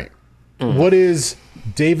 Jeremy, what is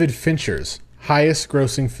David Fincher's highest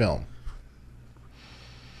grossing film?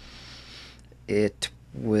 It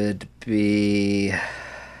would be.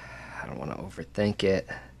 I don't want to overthink it.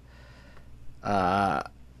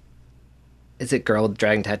 Is it Girl with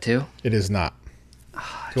Dragon Tattoo? It is not.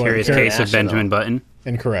 Curious Case of Benjamin Button.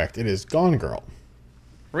 Incorrect. It is Gone Girl.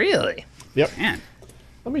 Really? Yep. Man.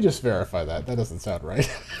 Let me just verify that. That doesn't sound right.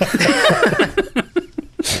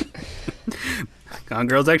 Gone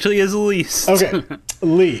Girl's actually his least. Okay.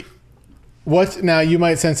 Lee, what now you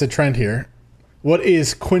might sense a trend here. What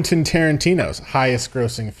is Quentin Tarantino's highest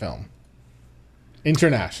grossing film?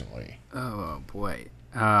 Internationally. Oh boy.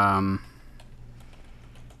 Man.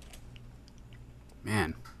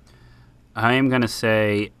 I am gonna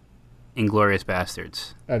say Inglourious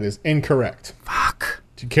Bastards. That is incorrect. Fuck.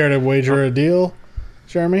 Do you care to wager a deal,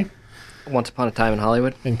 Jeremy? Once Upon a Time in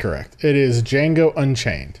Hollywood? Incorrect. It is Django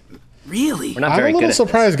Unchained. Really? We're not I'm very a good little at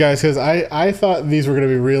surprised, guys, because I thought these were going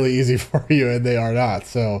to be really easy for you, and they are not.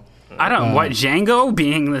 So I don't. What Django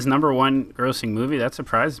being this #1 grossing movie? That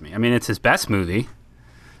surprised me. I mean, it's his best movie.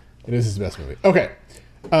 it is his best movie. Okay.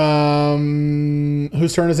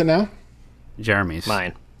 Whose turn is it now? Jeremy's.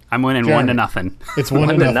 Mine. I'm winning Jeremy. 1-0. It's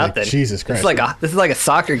 1-0. Jesus Christ. This is like a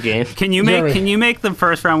soccer game. Can you Jeremy. make the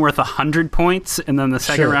first round worth 100 points and then the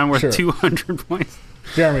second Sure, round worth sure. 200 points?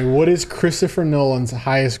 Jeremy, what is Christopher Nolan's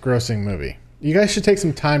highest grossing movie? You guys should take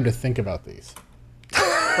some time to think about these.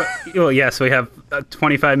 Well, yes, we have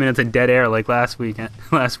 25 minutes of dead air like last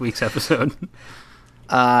week's episode.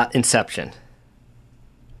 Inception.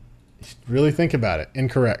 Really think about it.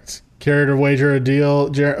 Incorrect. Care to wager a deal,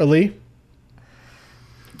 Lee?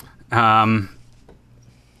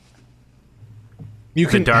 You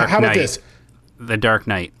can. Dark How about Knight. this? The Dark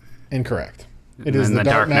Knight. Incorrect. It And is then The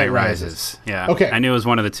Dark Knight Rises. Rises. Yeah. Okay. I knew it was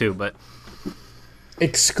one of the two, but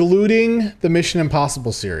Excluding the Mission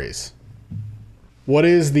Impossible series, what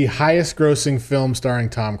is the highest grossing film starring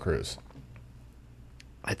Tom Cruise?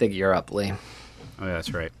 I think you're up, Lee. oh, yeah,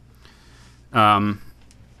 that's right. Oh,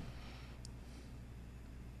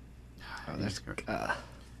 there's,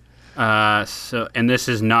 So, and this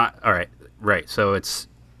is not all right. Right. So it's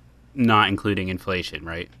not including inflation,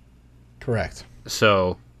 right? Correct.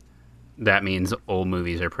 So that means old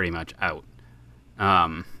movies are pretty much out.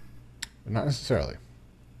 Not necessarily.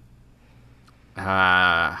 He's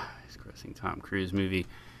grossing Tom Cruise movie.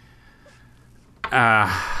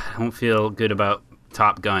 I don't feel good about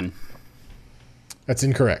Top Gun. That's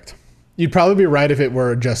incorrect. You'd probably be right if it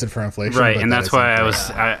were adjusted for inflation. Right, but and that that's is why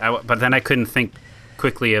incorrect. I was. But then I couldn't think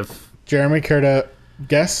quickly of. Jeremy, care to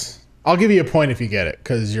guess? I'll give you a point if you get it,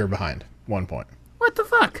 because you're behind. 1 point. What the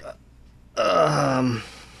fuck?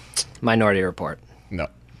 Minority Report. No.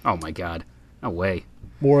 Oh my god! No way.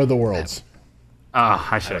 War of the Worlds. Oh,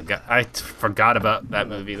 I should have got. I forgot about that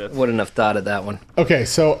movie. Wouldn't have thought of that one. Okay,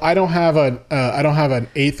 so I don't have an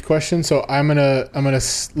 8th question, so I'm gonna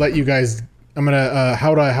let you guys.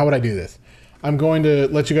 How would I do this? I'm going to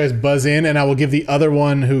let you guys buzz in, and I will give the other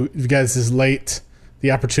one who you guys is late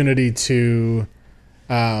the opportunity to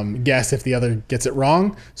guess if the other gets it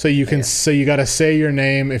wrong. So you can. So you got to say your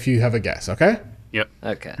name if you have a guess. Okay. Yep.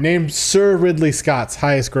 Okay. Name Sir Ridley Scott's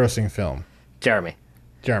highest-grossing film. Jeremy.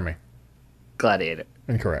 Gladiator.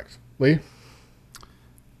 Incorrect. Lee.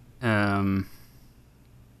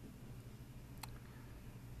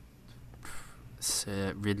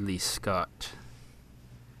 Ridley Scott.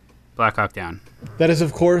 Black Hawk Down. That is,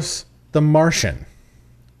 of course, The Martian.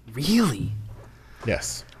 Really?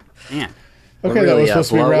 Yes. Man. Okay, that was supposed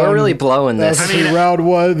to be round. We're really blowing this. Round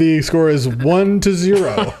 1. The score is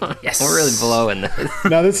 1-0. Yes. We're really blowing this.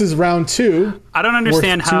 Now this is round 2. I don't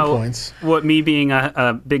understand worth 2 how points. what me being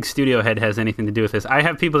a big studio head has anything to do with this. I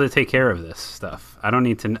have people that take care of this stuff. I don't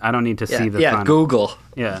need to see the final. Google.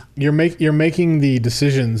 Yeah. You're making the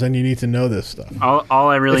decisions, and you need to know this stuff. All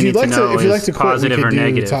I really need to know if you is like to quit, positive we could or do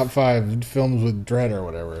negative. the top 5 films with dread or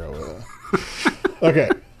whatever.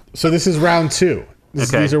 Okay, so this is round 2.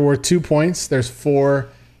 These are worth 2 points. There's 4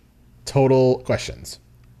 total questions.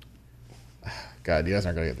 God, you guys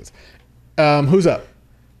aren't gonna get this. Who's up?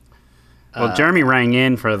 Well, Jeremy rang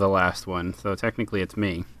in for the last one, so technically it's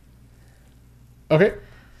me. Okay,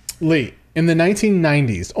 Lee. In the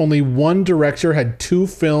 1990s, only one director had 2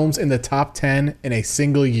 films in the top 10 in a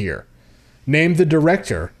single year. Name the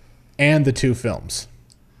director and the 2 films.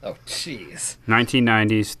 Oh, jeez.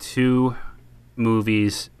 1990s, 2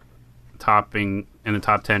 movies topping in the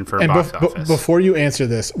top 10 for box office. Before you answer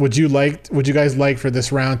this, would you guys like for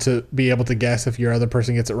this round to be able to guess if your other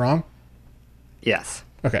person gets it wrong? Yes.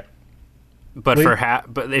 Okay. But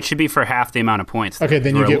but it should be for half the amount of points. Okay,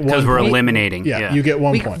 then you get 1 because we're point. eliminating. Yeah, you get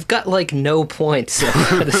 1 We've point. got like no points, so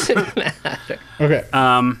it doesn't matter. Okay.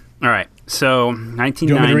 All right. So 1990s. Do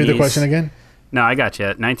you want me to read the question again? No, I got you.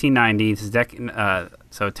 1990s.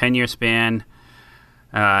 So 10-year span.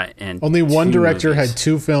 And only one 2 director movies. had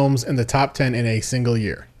 2 films in the top 10 in a single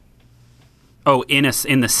year. Oh, in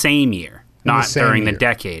the same year, not during the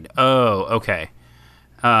decade. Oh, okay.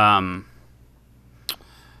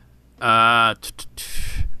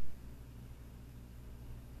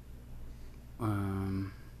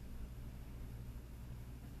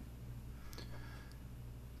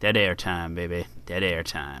 Dead air time, baby. Dead air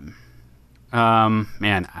time.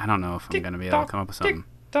 Man, I don't know if I'm gonna be able to come up with something.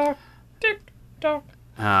 I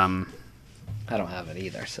don't have it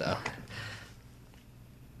either, so.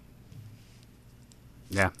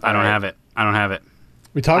 Yeah, I don't have it.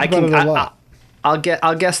 We talked about it a lot.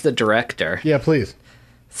 I'll guess the director. Yeah, please.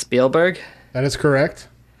 Spielberg. That is correct.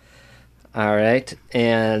 All right,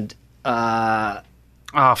 and oh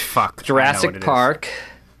fuck, Jurassic Park.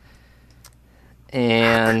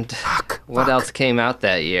 And what else came out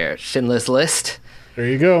that year? Schindler's List. There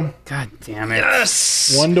you go. God damn it.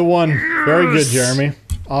 Yes. 1-1. Very good, Jeremy.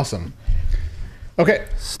 Awesome. Okay.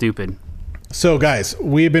 Stupid. So, guys,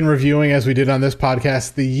 we've been reviewing, as we did on this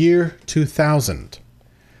podcast, the year 2000.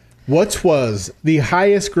 What was the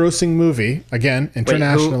highest grossing movie, again,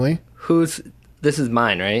 internationally? This is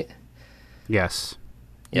mine, right? Yes.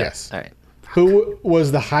 Yep. Yes. All right. Who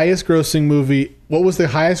was the highest grossing movie? What was the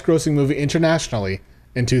highest grossing movie internationally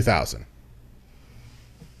in 2000?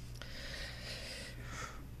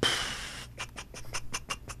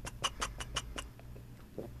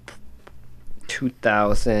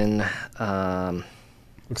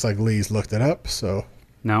 Looks like Lee's looked it up, so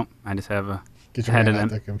No, I just have get your hand out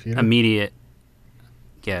the computer. Immediate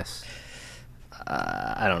guess.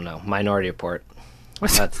 I don't know. Minority Report.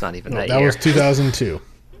 That's not even that That year. was 2002.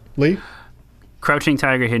 Lee? Crouching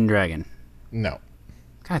Tiger, Hidden Dragon. No.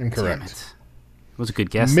 God Incorrect. damn it. It was a good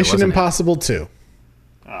guess. Mission wasn't it? Impossible 2.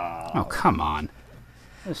 Oh, come on.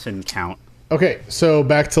 This didn't count. Okay, so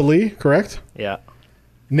back to Lee, correct? Yeah.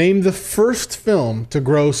 Name the first film to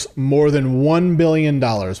gross more than $1 billion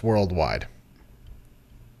worldwide.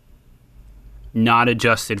 Not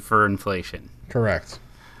adjusted for inflation. Correct.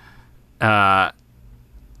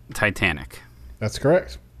 Titanic. That's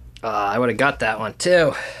correct. I would have got that one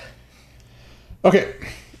too. Okay,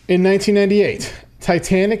 in 1998,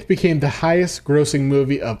 Titanic became the highest grossing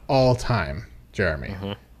movie of all time, Jeremy.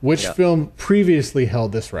 Mm-hmm. Which Yep. film previously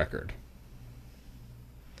held this record?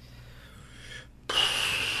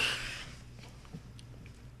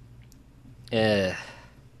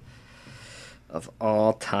 Of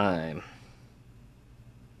all time.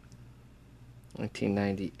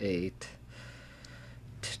 1998.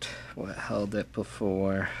 What held it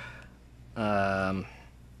before?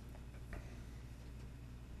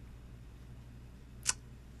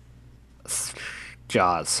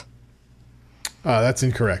 Jaws. That's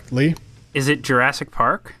incorrect. Lee? Is it Jurassic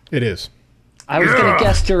Park? It is. I was going to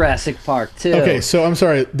guess Jurassic Park, too. Okay, so I'm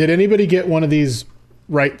sorry. Did anybody get one of these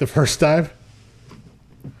right the first time?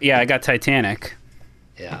 Yeah, I got Titanic.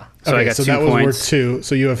 Yeah. So I got so 2 that was points. worth 2.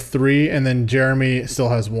 So you have 3, and then Jeremy still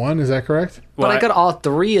has 1. Is that correct? But I got all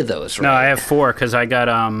 3 of those right. No, I have 4 because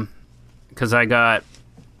I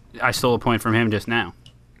stole a point from him just now.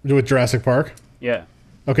 With Jurassic Park? Yeah.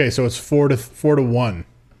 Okay, so it's 4 to 1.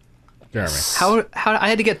 Jeremy. How I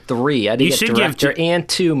had to get 3. I had to get director and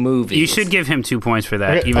 2 movies. You should give him 2 points for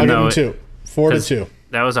that, Okay, even I'll though give him 2. 4 to 2.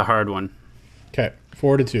 that was a hard one. Okay,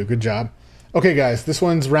 4 to 2. Good job. Okay, guys, this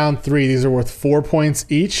one's round 3. These are worth 4 points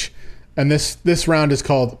each, and this round is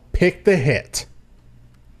called Pick the Hit.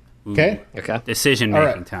 Okay? Okay. Decision-making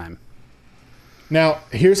All right. time. Now,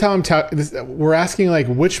 here's how we're asking, like,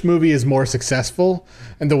 which movie is more successful,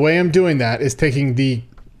 and the way I'm doing that is taking the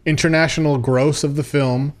international gross of the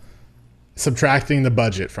film, subtracting the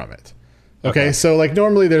budget from it. Okay, so like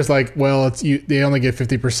normally there's like, well, they only get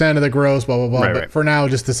 50% of the gross, blah blah blah. Right, but right. for now,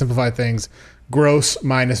 just to simplify things, gross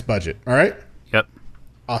minus budget. All right, Yep.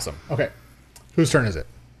 awesome. Okay, whose turn is it?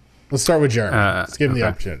 Let's start with Jeremy. Let's give him the okay.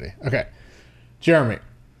 opportunity. Okay, Jeremy,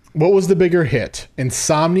 what was the bigger hit,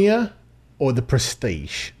 Insomnia or The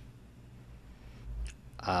Prestige?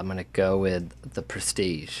 I'm gonna go with The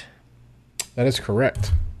Prestige. That is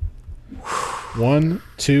correct. 1,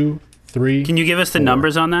 2, 3. Can you give us the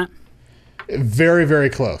numbers on that? Very, very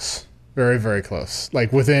close. Very, very close.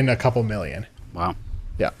 Like within a couple million. Wow.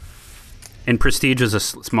 Yeah. And Prestige was a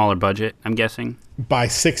smaller budget, I'm guessing? By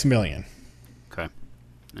 6 million. Okay.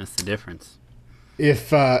 That's the difference.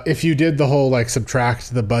 If you did the whole like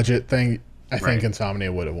subtract the budget thing, I think Right.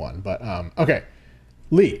 Insomnia would have won. But okay.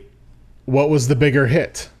 Lee, what was the bigger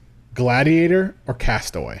hit? Gladiator or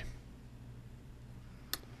Castaway?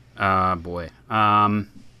 Boy.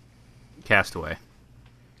 Castaway.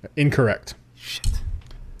 Incorrect. Shit.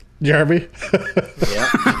 Jeremy? Yeah.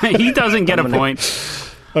 He doesn't get a point.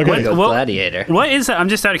 Okay. Go Well- Gladiator. What is that? I'm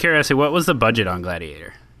just out of curiosity. What was the budget on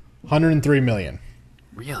Gladiator? 103 million.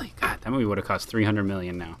 Really? God, that movie would have cost $300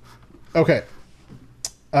 million now. Okay.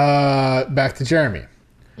 Back to Jeremy.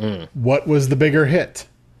 What was the bigger hit?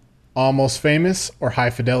 Almost Famous or High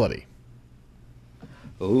Fidelity?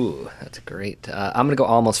 Ooh, that's great. I'm gonna go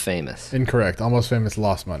Almost Famous. Incorrect. Almost Famous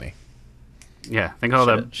lost money. Yeah, think of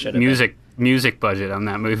all Should've the music budget on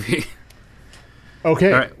that movie.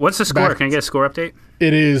 Okay. All right, what's the score? Back- Can I get a score update?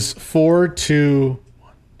 It is 4 to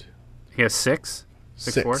He has 6?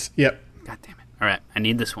 6. 4? Yep. God damn it. All right, I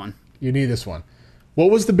need this one. You need this one.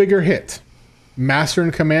 What was the bigger hit? Master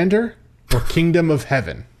and Commander or Kingdom of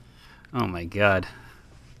Heaven? Oh my god.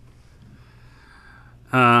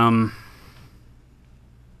 I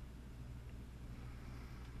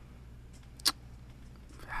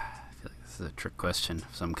feel like this is a trick question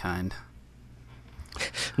of some kind.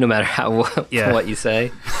 No matter Yeah. what you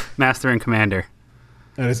say. Master and Commander.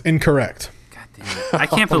 That is incorrect. God damn it. I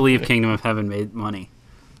can't believe Kingdom of Heaven made money.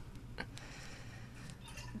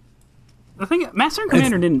 The thing, Master and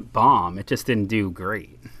Commander didn't bomb. It just didn't do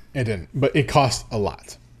great. It didn't, but it cost a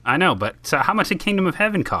lot. I know, but so how much did Kingdom of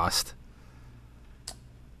Heaven cost?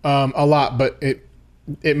 A lot, but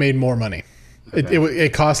it made more money. Okay.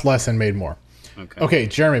 It cost less and made more. Okay. Okay,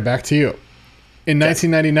 Jeremy, back to you. In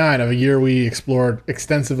 1999, of a year we explored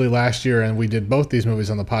extensively last year, and we did both these movies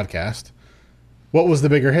on the podcast, what was the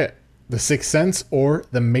bigger hit? The Sixth Sense or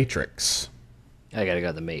The Matrix? I gotta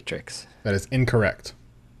go The Matrix. That is incorrect.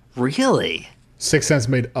 Really? Sixth Sense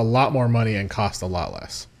made a lot more money and cost a lot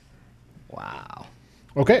less. Wow.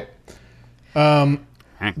 Okay. Close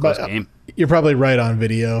But, game. You're probably right on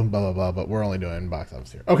video, blah, blah, blah, but we're only doing box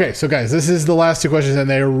office here. Okay, so guys, this is the last 2 questions, and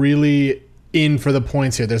they're really in for the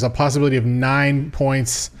points here. There's a possibility of 9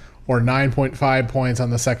 points or 9.5 points on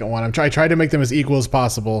the second one. I tried to make them as equal as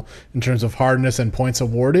possible in terms of hardness and points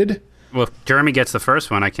awarded. Well, if Jeremy gets the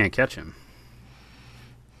first one, I can't catch him.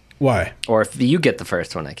 Why? Or if you get the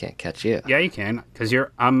first one, I can't catch you. Yeah, you can, because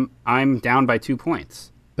I'm down by 2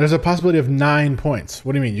 points. There's a possibility of 9 points.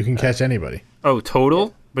 What do you mean? You can catch anybody. Oh,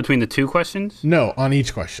 total between the 2 questions? No, on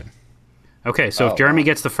each question. Okay, so if Jeremy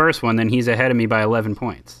gets the first one, then he's ahead of me by 11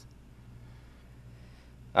 points.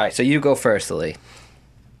 All right, so you go first, Lee.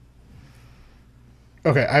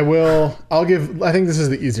 Okay, I think this is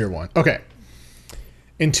the easier one. Okay.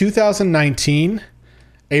 In 2019,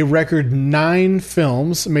 a record 9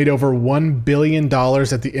 films made over $1 billion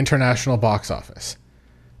at the international box office.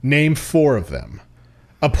 Name 4 of them.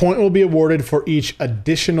 A point will be awarded for each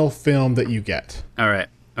additional film that you get. All right.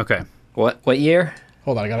 Okay. What year?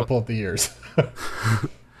 Hold on, I gotta pull up the years.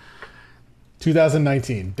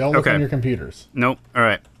 2019. Don't look Okay. on your computers. Nope. All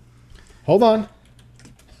right. Hold on.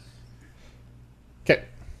 Okay,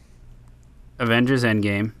 Avengers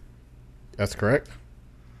Endgame. that's correct.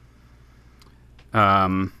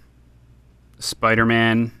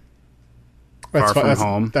 Spider-Man. Far From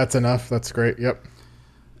Home. That's enough. That's great. Yep.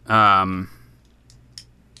 Man,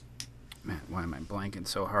 why am I blanking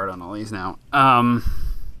so hard on all these now?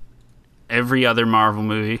 Every other Marvel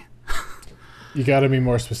movie. You got to be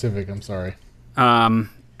more specific. I'm sorry.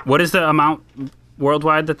 What is the amount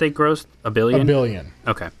worldwide that they grossed? $1 billion? $1 billion.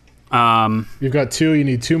 Okay. You've got 2. You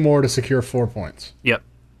need 2 more to secure 4 points. Yep.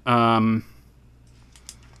 No,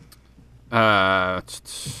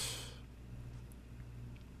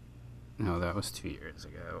 that was 2 years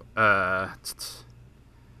ago.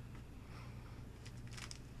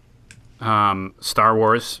 Star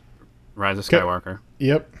Wars, Rise of Skywalker.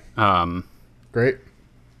 Yep. Great.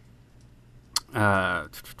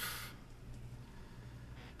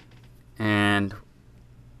 And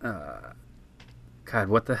God,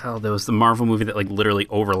 what the hell? There was the Marvel movie that like literally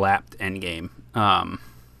overlapped Endgame.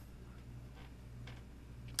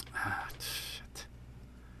 Shit.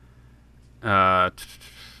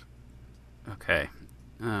 Okay.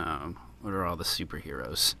 What are all the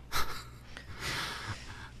superheroes?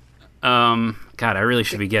 God, I really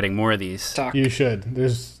should be getting more of these. You should.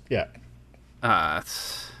 There's yeah.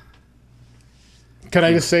 Can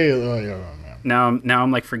I just say? Now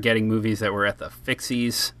I'm like forgetting movies that were at the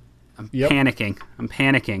Fixies. I'm panicking.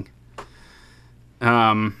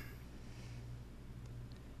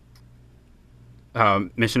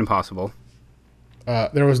 Mission Impossible.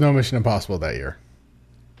 There was no Mission Impossible that year.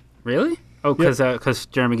 Really? Oh, because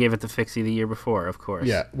Jeremy gave it to Fixie the year before, of course.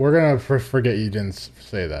 Yeah, we're gonna forget you didn't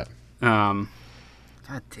say that. God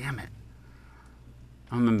damn it!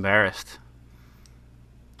 I'm embarrassed.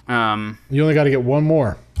 You only got to get 1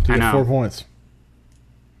 more to get 4 points.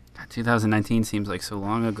 God, 2019 seems like so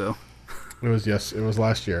long ago. It was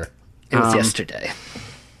last year. It was yesterday.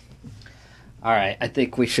 All right, I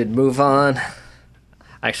think we should move on.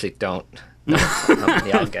 I actually don't. Yeah,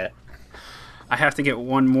 I'll get it. I have to get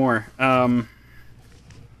 1 more.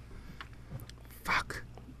 Fuck.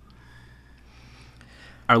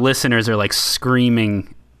 Our listeners are like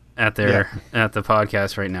screaming at the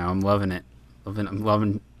podcast right now. I'm loving it. I'm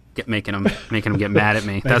loving making them get mad at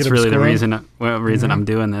me. That's really the reason I'm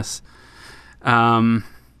doing this. God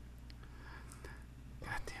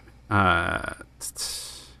damn it.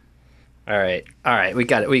 All right. We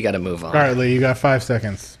got to move on. All right, Lee, you got 5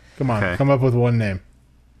 seconds. Come on, Okay. come up with 1 name.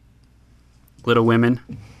 Little Women.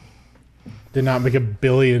 Did not make $1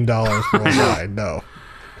 billion worldwide. No.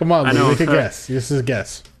 Come on, Lee, make a guess. This is a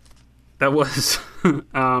guess. That was.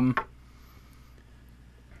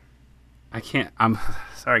 I can't. I'm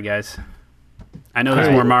sorry, guys. I know there's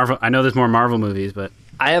more Marvel. I know there's more Marvel movies, but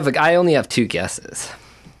I only have 2 guesses.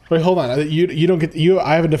 Wait, hold on. You don't get you.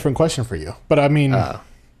 I have a different question for you, but I mean,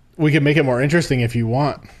 we can make it more interesting if you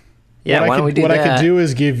want. Yeah, why don't we do that? What I could do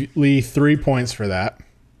is give Lee 3 points for that.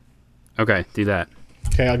 okay, do that.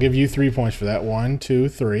 Okay, I'll give you 3 points for that. 1, 2,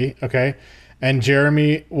 3. Okay, and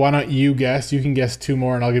Jeremy, why don't you guess? You can guess 2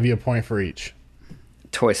 more, and I'll give you a point for each.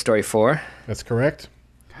 Toy Story 4. That's correct.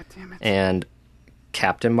 God damn it. And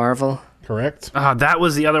Captain Marvel. Correct. That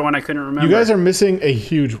was the other one I couldn't remember. You guys are missing a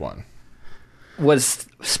huge one. Was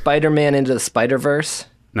Spider-Man Into the Spider-Verse?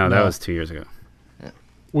 No, that was 2 years ago.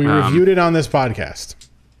 We reviewed it on this podcast.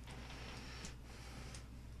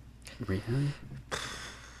 Really?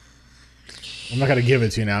 I'm not going to give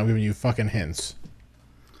it to you now. I'm giving you fucking hints.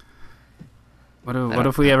 What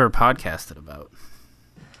if we ever podcasted about?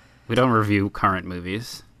 We don't review current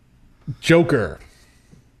movies. Joker.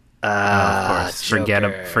 Of course,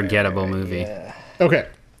 forgettable movie. Yeah. Okay.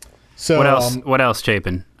 So What else,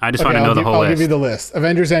 Chapin? I just want to know the whole list. I'll give you the list.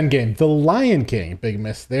 Avengers Endgame, The Lion King, big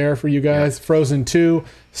miss there for you guys. Yeah. Frozen 2,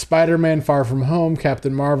 Spider-Man Far From Home,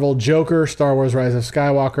 Captain Marvel, Joker, Star Wars Rise of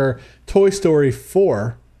Skywalker, Toy Story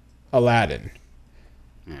 4, Aladdin.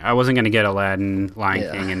 I wasn't going to get Aladdin,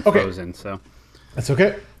 Lion King, and Frozen, so. That's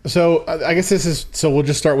okay. So I guess so we'll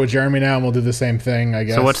just start with Jeremy now, and we'll do the same thing, I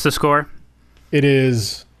guess. So what's the score? It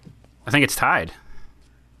is... I think it's tied.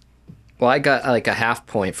 Well, I got like a half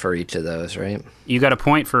point for each of those, right? You got a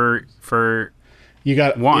point for you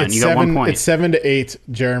got 1. You got 1 point. It's 7-8.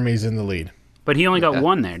 Jeremy's in the lead. But he only got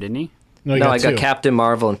 1 there, didn't he? No, I got Captain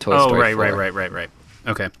Marvel and Toy Story 4. Right.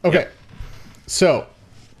 Okay. Okay. So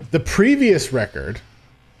the previous record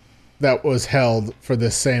that was held for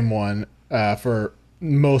this same one for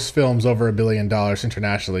most films over $1 billion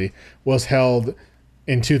internationally was held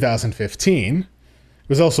in 2015. It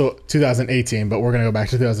was also 2018, but we're going to go back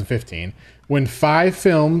to 2015, when 5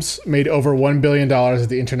 films made over $1 billion at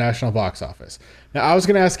the international box office. Now, I was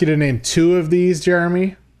going to ask you to name 2 of these,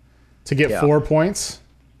 Jeremy, to get 4 points.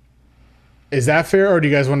 Is that fair, or do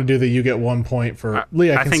you guys want to do that you get 1 point for...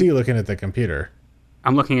 Lee, I can see you looking at the computer.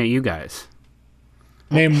 I'm looking at you guys.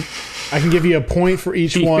 Name. I can give you a point for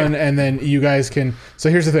each one, and then you guys can. So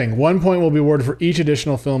here's the thing: 1 point will be awarded for each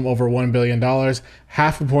additional film over $1 billion.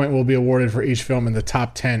 Half a point will be awarded for each film in the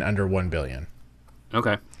top 10 under $1 billion.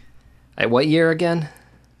 Okay. At what year again?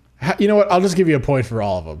 You know what? I'll just give you a point for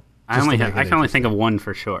all of them. I can only think of one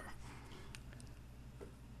for sure.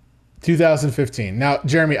 2015. Now,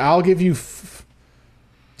 Jeremy, I'll give you.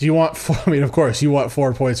 Do you want 4? I mean, of course, you want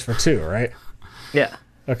 4 points for 2, right? Yeah.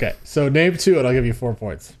 Okay, so name 2, and I'll give you 4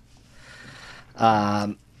 points.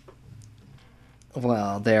 Well,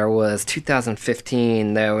 there was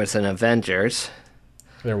 2015. There was an Avengers.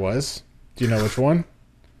 There was. Do you know which one?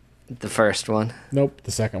 The first one. Nope,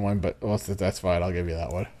 the second one. But that's fine. I'll give you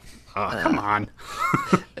that one. Oh, come on.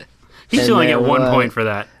 You should only get 1 point for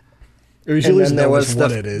that. We should at least know which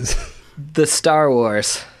one it is. The Star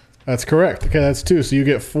Wars. That's correct. Okay, that's 2. So you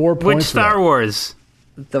get 4 points. Which Star Wars?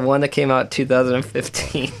 The one that came out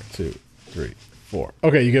 2015. 1, 2, 3, 4.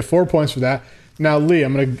 Okay, you get 4 points for that. Now, Lee,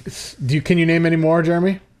 can you name any more,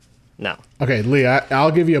 Jeremy? No. Okay, Lee,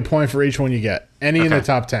 I'll give you a point for each one you get. Any in the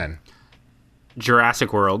top 10.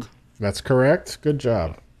 Jurassic World. That's correct. Good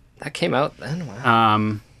job. That came out then?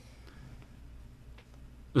 Wow.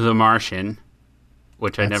 The Martian,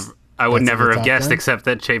 which I would never have guessed, 10? except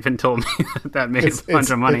that Chapin told me that made a bunch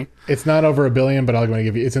of money. It's not over $1 billion, but I'm going to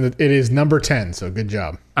give you. It is number 10. So good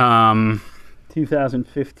job.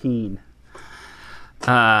 2015.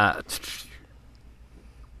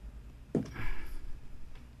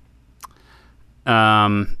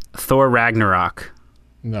 Thor Ragnarok.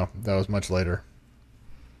 No, that was much later.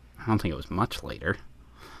 I don't think it was much later.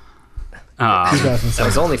 That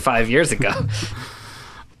was only 5 years ago.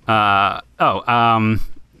 Mad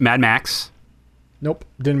Max. Nope,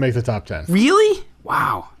 didn't make the top 10. Really?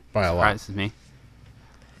 Wow. By a lot. Surprises me.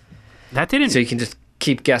 That didn't. So you can just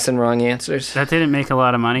keep guessing wrong answers? That didn't make a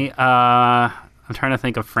lot of money. I'm trying to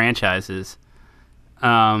think of franchises.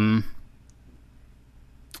 Yeah,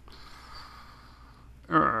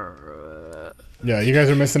 you guys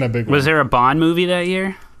are missing a big one. Was there a Bond movie that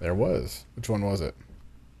year? There was. Which one was it?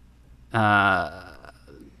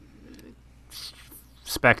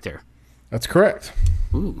 Spectre. That's correct.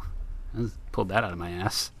 Ooh, I pulled that out of my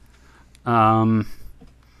ass.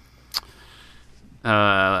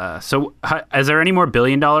 So is there any more $1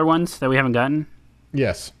 billion ones that we haven't gotten?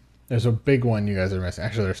 Yes. There's a big one you guys are missing.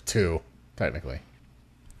 Actually, there's 2, technically. I'm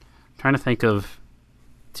trying to think of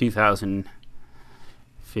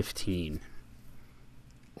 2015.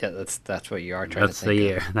 Yeah, that's what you are trying to think of. That's the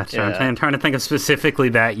year. That's what I'm trying to think of specifically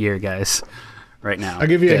that year, guys, right now. I'll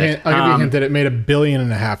give you a hint. I'll give you a hint that it made $1.5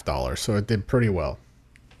 billion, so it did pretty well.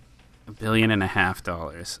 $1.5 billion.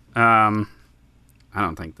 I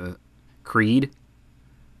don't think the Creed.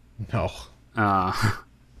 No.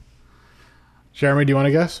 Jeremy, do you want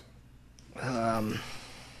to guess? $1.5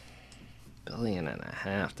 billion.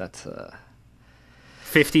 That's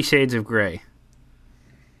 50 Shades of Grey.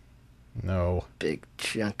 No. Big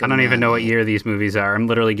chunk. I don't even know what year these movies are. I'm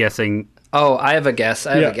literally guessing. Oh, I have a guess.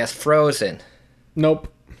 I have a guess. Frozen.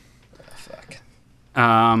 Nope. Oh, fuck.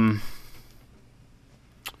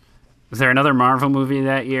 Was there another Marvel movie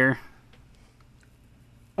that year?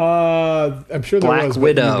 I'm sure there Black was.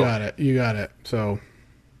 Widow. You got it. So.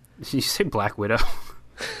 Did you say Black Widow?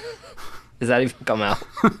 Does that even come out?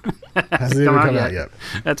 Hasn't even come out yet.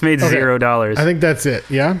 That's made $0. I think that's it.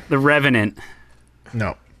 Yeah. The Revenant.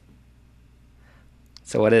 No.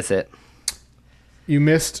 So what is it? You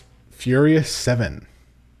missed Furious 7.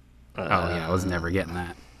 Oh yeah, I was never getting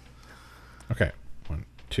that. Okay. 1,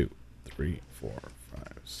 2, 3, 4, 5,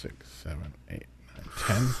 6, 7, 8, 9,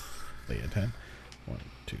 10. Leah 10. 1,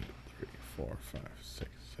 2, 3, 4, 5,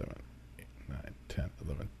 6, 7, 8, 9, 10,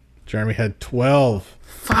 11. Jeremy had 12.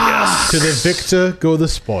 Yes. To the victor go the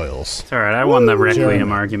spoils. It's all right. I won the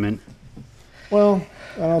Requiem argument. Well,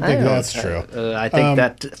 I don't think that's true. I think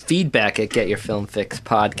that feedback at Get Your Film Fix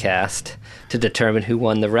podcast to determine who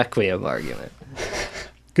won the Requiem argument.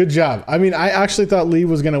 Good job. I mean, I actually thought Lee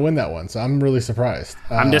was going to win that one, so I'm really surprised.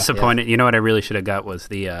 I'm disappointed. Yeah. You know what I really should have got was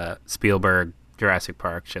the Spielberg Jurassic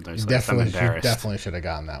Park Schindler's List. I'm embarrassed. You definitely should have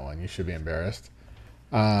gotten that one. You should be embarrassed.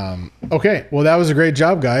 Okay, well, that was a great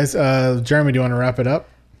job, guys. Jeremy, do you want to wrap it up?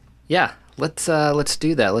 Yeah, let's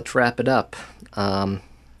do that. Let's wrap it up.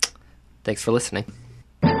 Thanks for listening.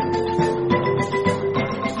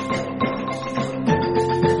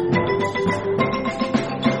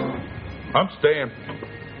 I'm staying.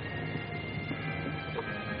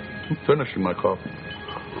 I'm finishing my coffee.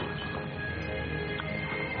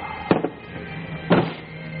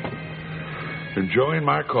 Enjoying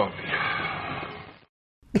my coffee.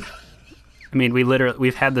 I mean,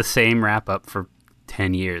 we've had the same wrap up for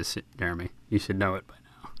 10 years, Jeremy. You should know it by now.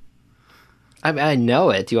 I know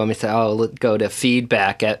it. Do you want me to say, go to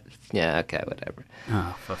feedback at... Yeah, okay, whatever.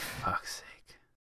 Oh, for fuck's sake.